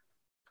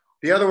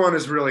 The other one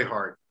is really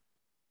hard.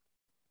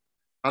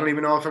 I don't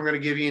even know if I'm going to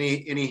give you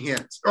any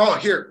hints. Oh,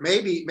 here,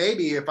 maybe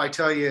if I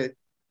tell you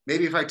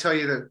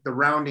the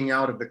rounding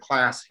out of the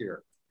class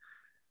here.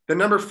 The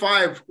number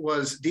 5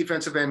 was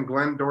defensive end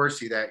Glenn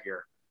Dorsey that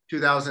year,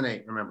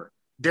 2008. Remember,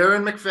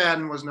 Darren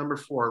McFadden was number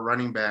 4,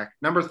 running back.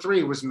 Number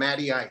 3 was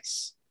Matty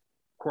Ice,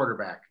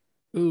 quarterback.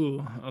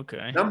 Ooh,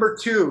 okay. Number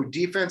 2,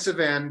 defensive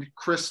end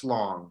Chris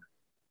Long.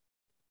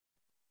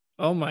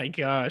 Oh my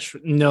gosh,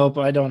 nope,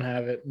 I don't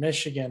have it.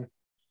 Michigan.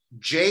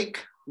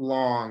 Jake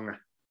Long.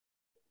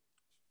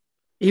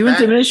 He went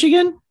to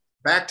Michigan?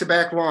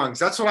 Back-to-back Longs.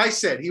 That's what I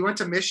said. He went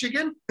to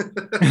Michigan?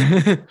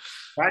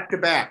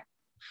 Back-to-back.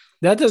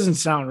 That doesn't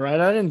sound right.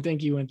 I didn't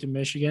think he went to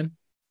Michigan.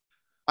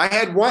 I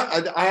have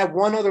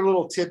one other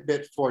little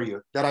tidbit for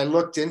you that I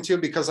looked into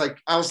because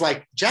I was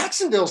like,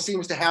 Jacksonville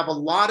seems to have a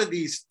lot of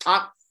these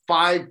top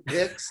 5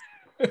 picks.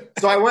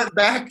 So I went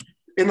back.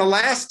 In the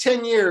last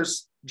 10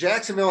 years,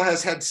 Jacksonville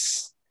has had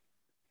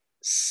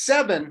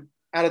 7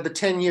 out of the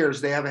 10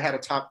 years they haven't had a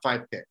top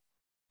 5 pick.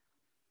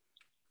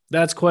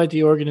 That's quite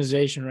the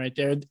organization right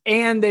there.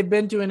 And they've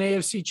been to an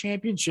AFC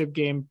championship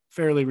game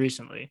fairly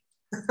recently.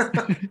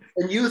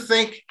 And you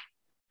think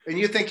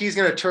he's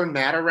going to turn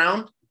that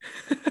around?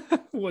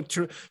 Well,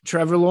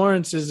 Trevor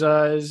Lawrence is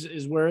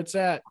where it's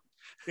at.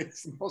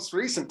 It's the most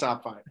recent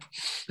top 5.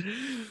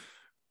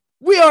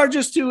 We are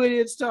Just Two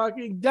Idiots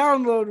Talking.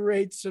 Download,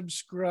 rate,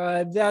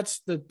 subscribe. That's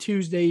the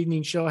Tuesday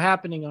evening show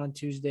happening on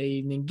Tuesday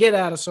evening. Get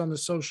at us on the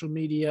social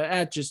media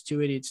at Just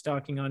Two Idiots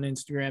Talking on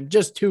Instagram.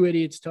 Just Two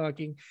Idiots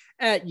Talking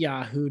at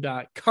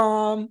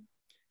yahoo.com.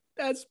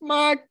 That's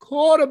my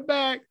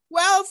quarterback,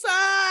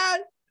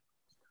 Wilson.